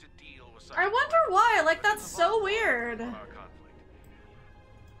equipped to deal with such... I wonder why, like that's so weird.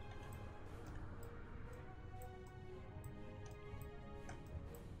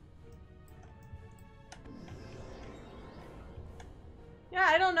 Yeah,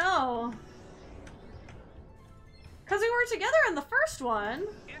 I don't know. Cause we were together in the first one.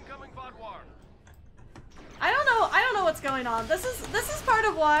 Incoming Vaadwaur. I don't know what's going on. This is part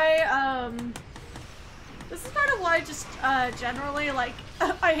of why just generally, like,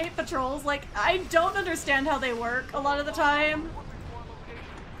 I hate patrols. Like, I don't understand how they work a lot of the time.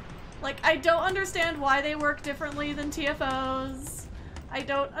 Like, I don't understand why they work differently than TFOs. I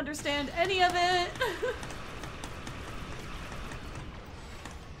don't understand any of it.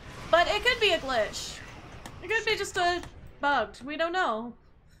 But it could be a glitch. It could be just a bugged. We don't know.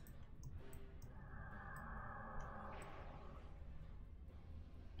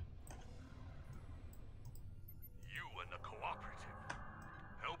 You and the cooperative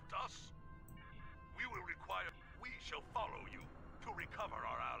helped us. We shall follow you to recover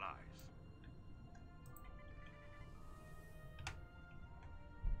our allies.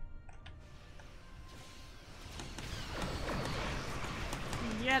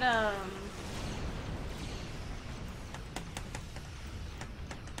 Get 'em.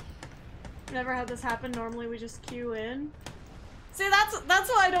 Never had this happen. Normally we just queue in. See, that's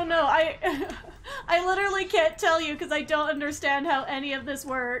what I don't know. I literally can't tell you because I don't understand how any of this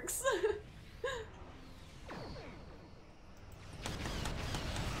works.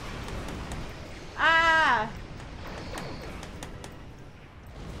 Ah!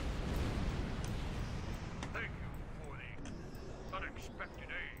 Thank you for the unexpected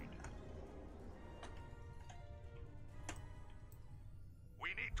aid. We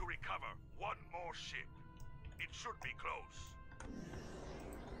need to recover one more ship. It should be close.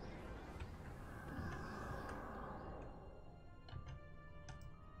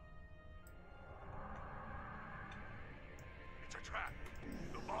 It's a trap.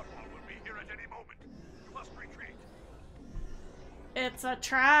 The Vaadwaur will be here at any moment. You must retreat. It's a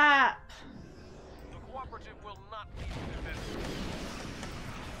trap. The cooperative will not leave their vessel.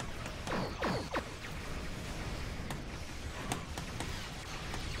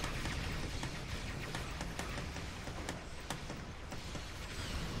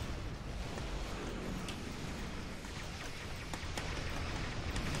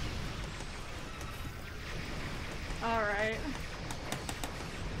 Alright.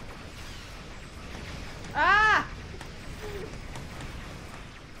 Ah!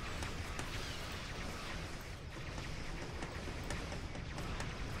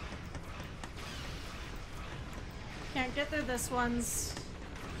 Can't get through this one's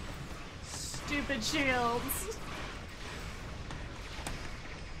stupid shields.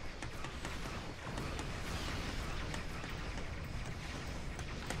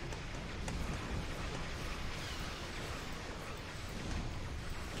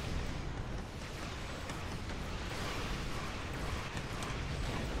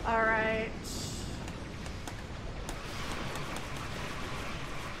 Alright.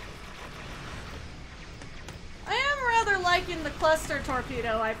 I am rather liking the cluster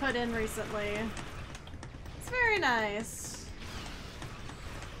torpedo I put in recently. It's very nice.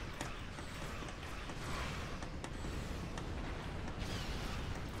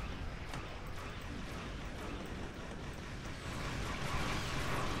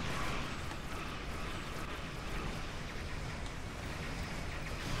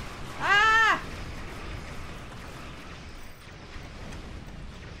 Ah!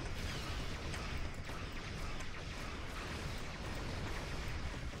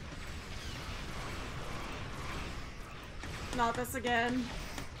 not this again.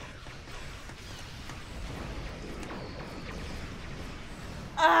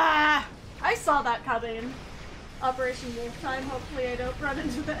 Ah! I saw that coming. Operation Wolf Time. Hopefully I don't run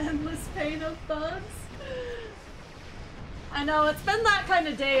into the endless pain of bugs. I know, it's been that kind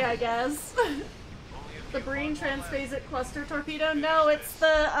of day, I guess. The Breen Transphasic Cluster Torpedo? No, it's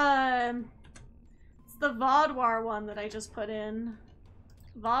the Vaadwaur one that I just put in.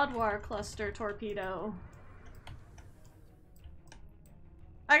 Vaadwaur Cluster Torpedo.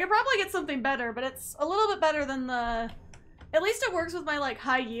 I could probably get something better, but it's a little bit better than the... At least it works with my, like,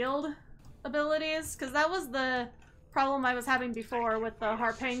 high yield abilities, because that was the problem I was having before with the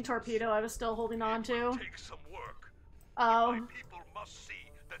Harpang Torpedo I was still holding on to. Oh.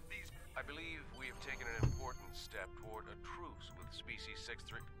 I believe we have taken an important step toward a truce with Species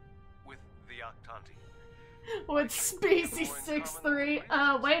 6-3... with the Octanti. With Species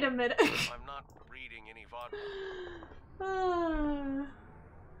 6-3? Wait a minute. I'm not reading any Vaadwaur.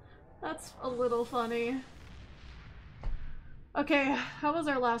 That's a little funny. Okay, how was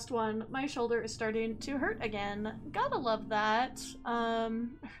our last one? My shoulder is starting to hurt again. Gotta love that. I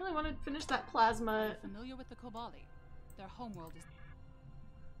really want to finish that plasma. Familiar with the Kobali? Their homeworld is...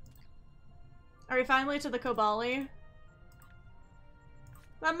 Are we finally to the Kobali?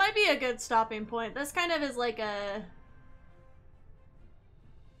 That might be a good stopping point. This kind of is like a...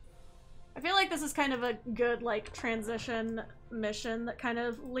 I feel like this is kind of a good, like, transition mission that kind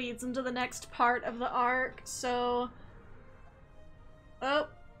of leads into the next part of the arc, so... Oh,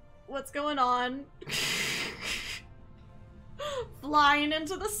 what's going on? Flying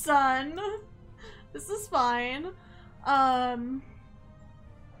into the sun. This is fine. But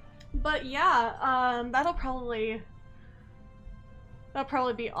yeah, that'll probably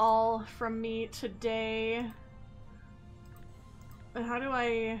be all from me today. But how do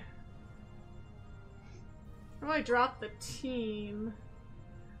I drop the team?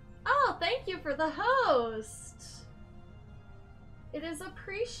 Oh, thank you for the host. It is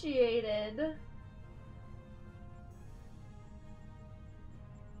appreciated.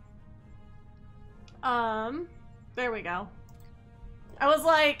 There we go. I was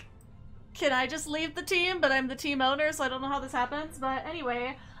like, can I just leave the team? But I'm the team owner, so I don't know how this happens. But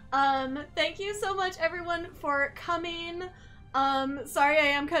anyway, thank you so much everyone for coming. Sorry I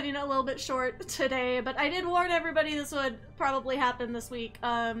am cutting it a little bit short today, but I did warn everybody this would probably happen this week,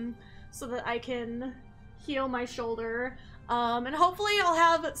 so that I can heal my shoulder. And hopefully I'll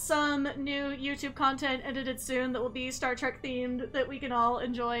have some new YouTube content edited soon that will be Star Trek themed that we can all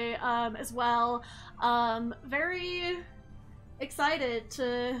enjoy, as well. Very excited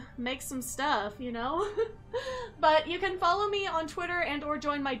to make some stuff, you know? But you can follow me on Twitter and or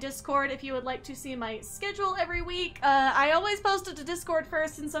join my Discord if you would like to see my schedule every week. I always post it to Discord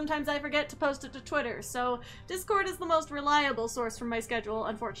first, and sometimes I forget to post it to Twitter, so Discord is the most reliable source for my schedule,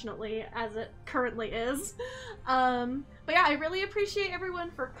 unfortunately, as it currently is. But yeah, I really appreciate everyone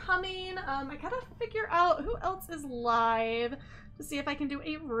for coming. I gotta figure out who else is live to see if I can do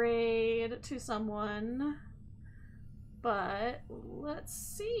a raid to someone. But let's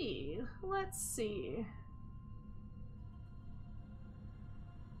see. Let's see.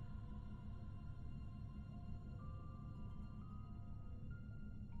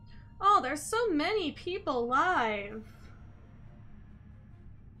 Oh, there's so many people live.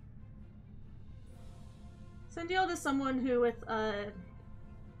 Send y'all to someone who with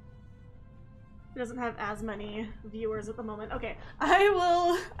doesn't have as many viewers at the moment. Okay, I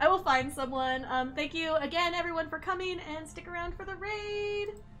will find someone. Thank you again everyone for coming, and stick around for the raid.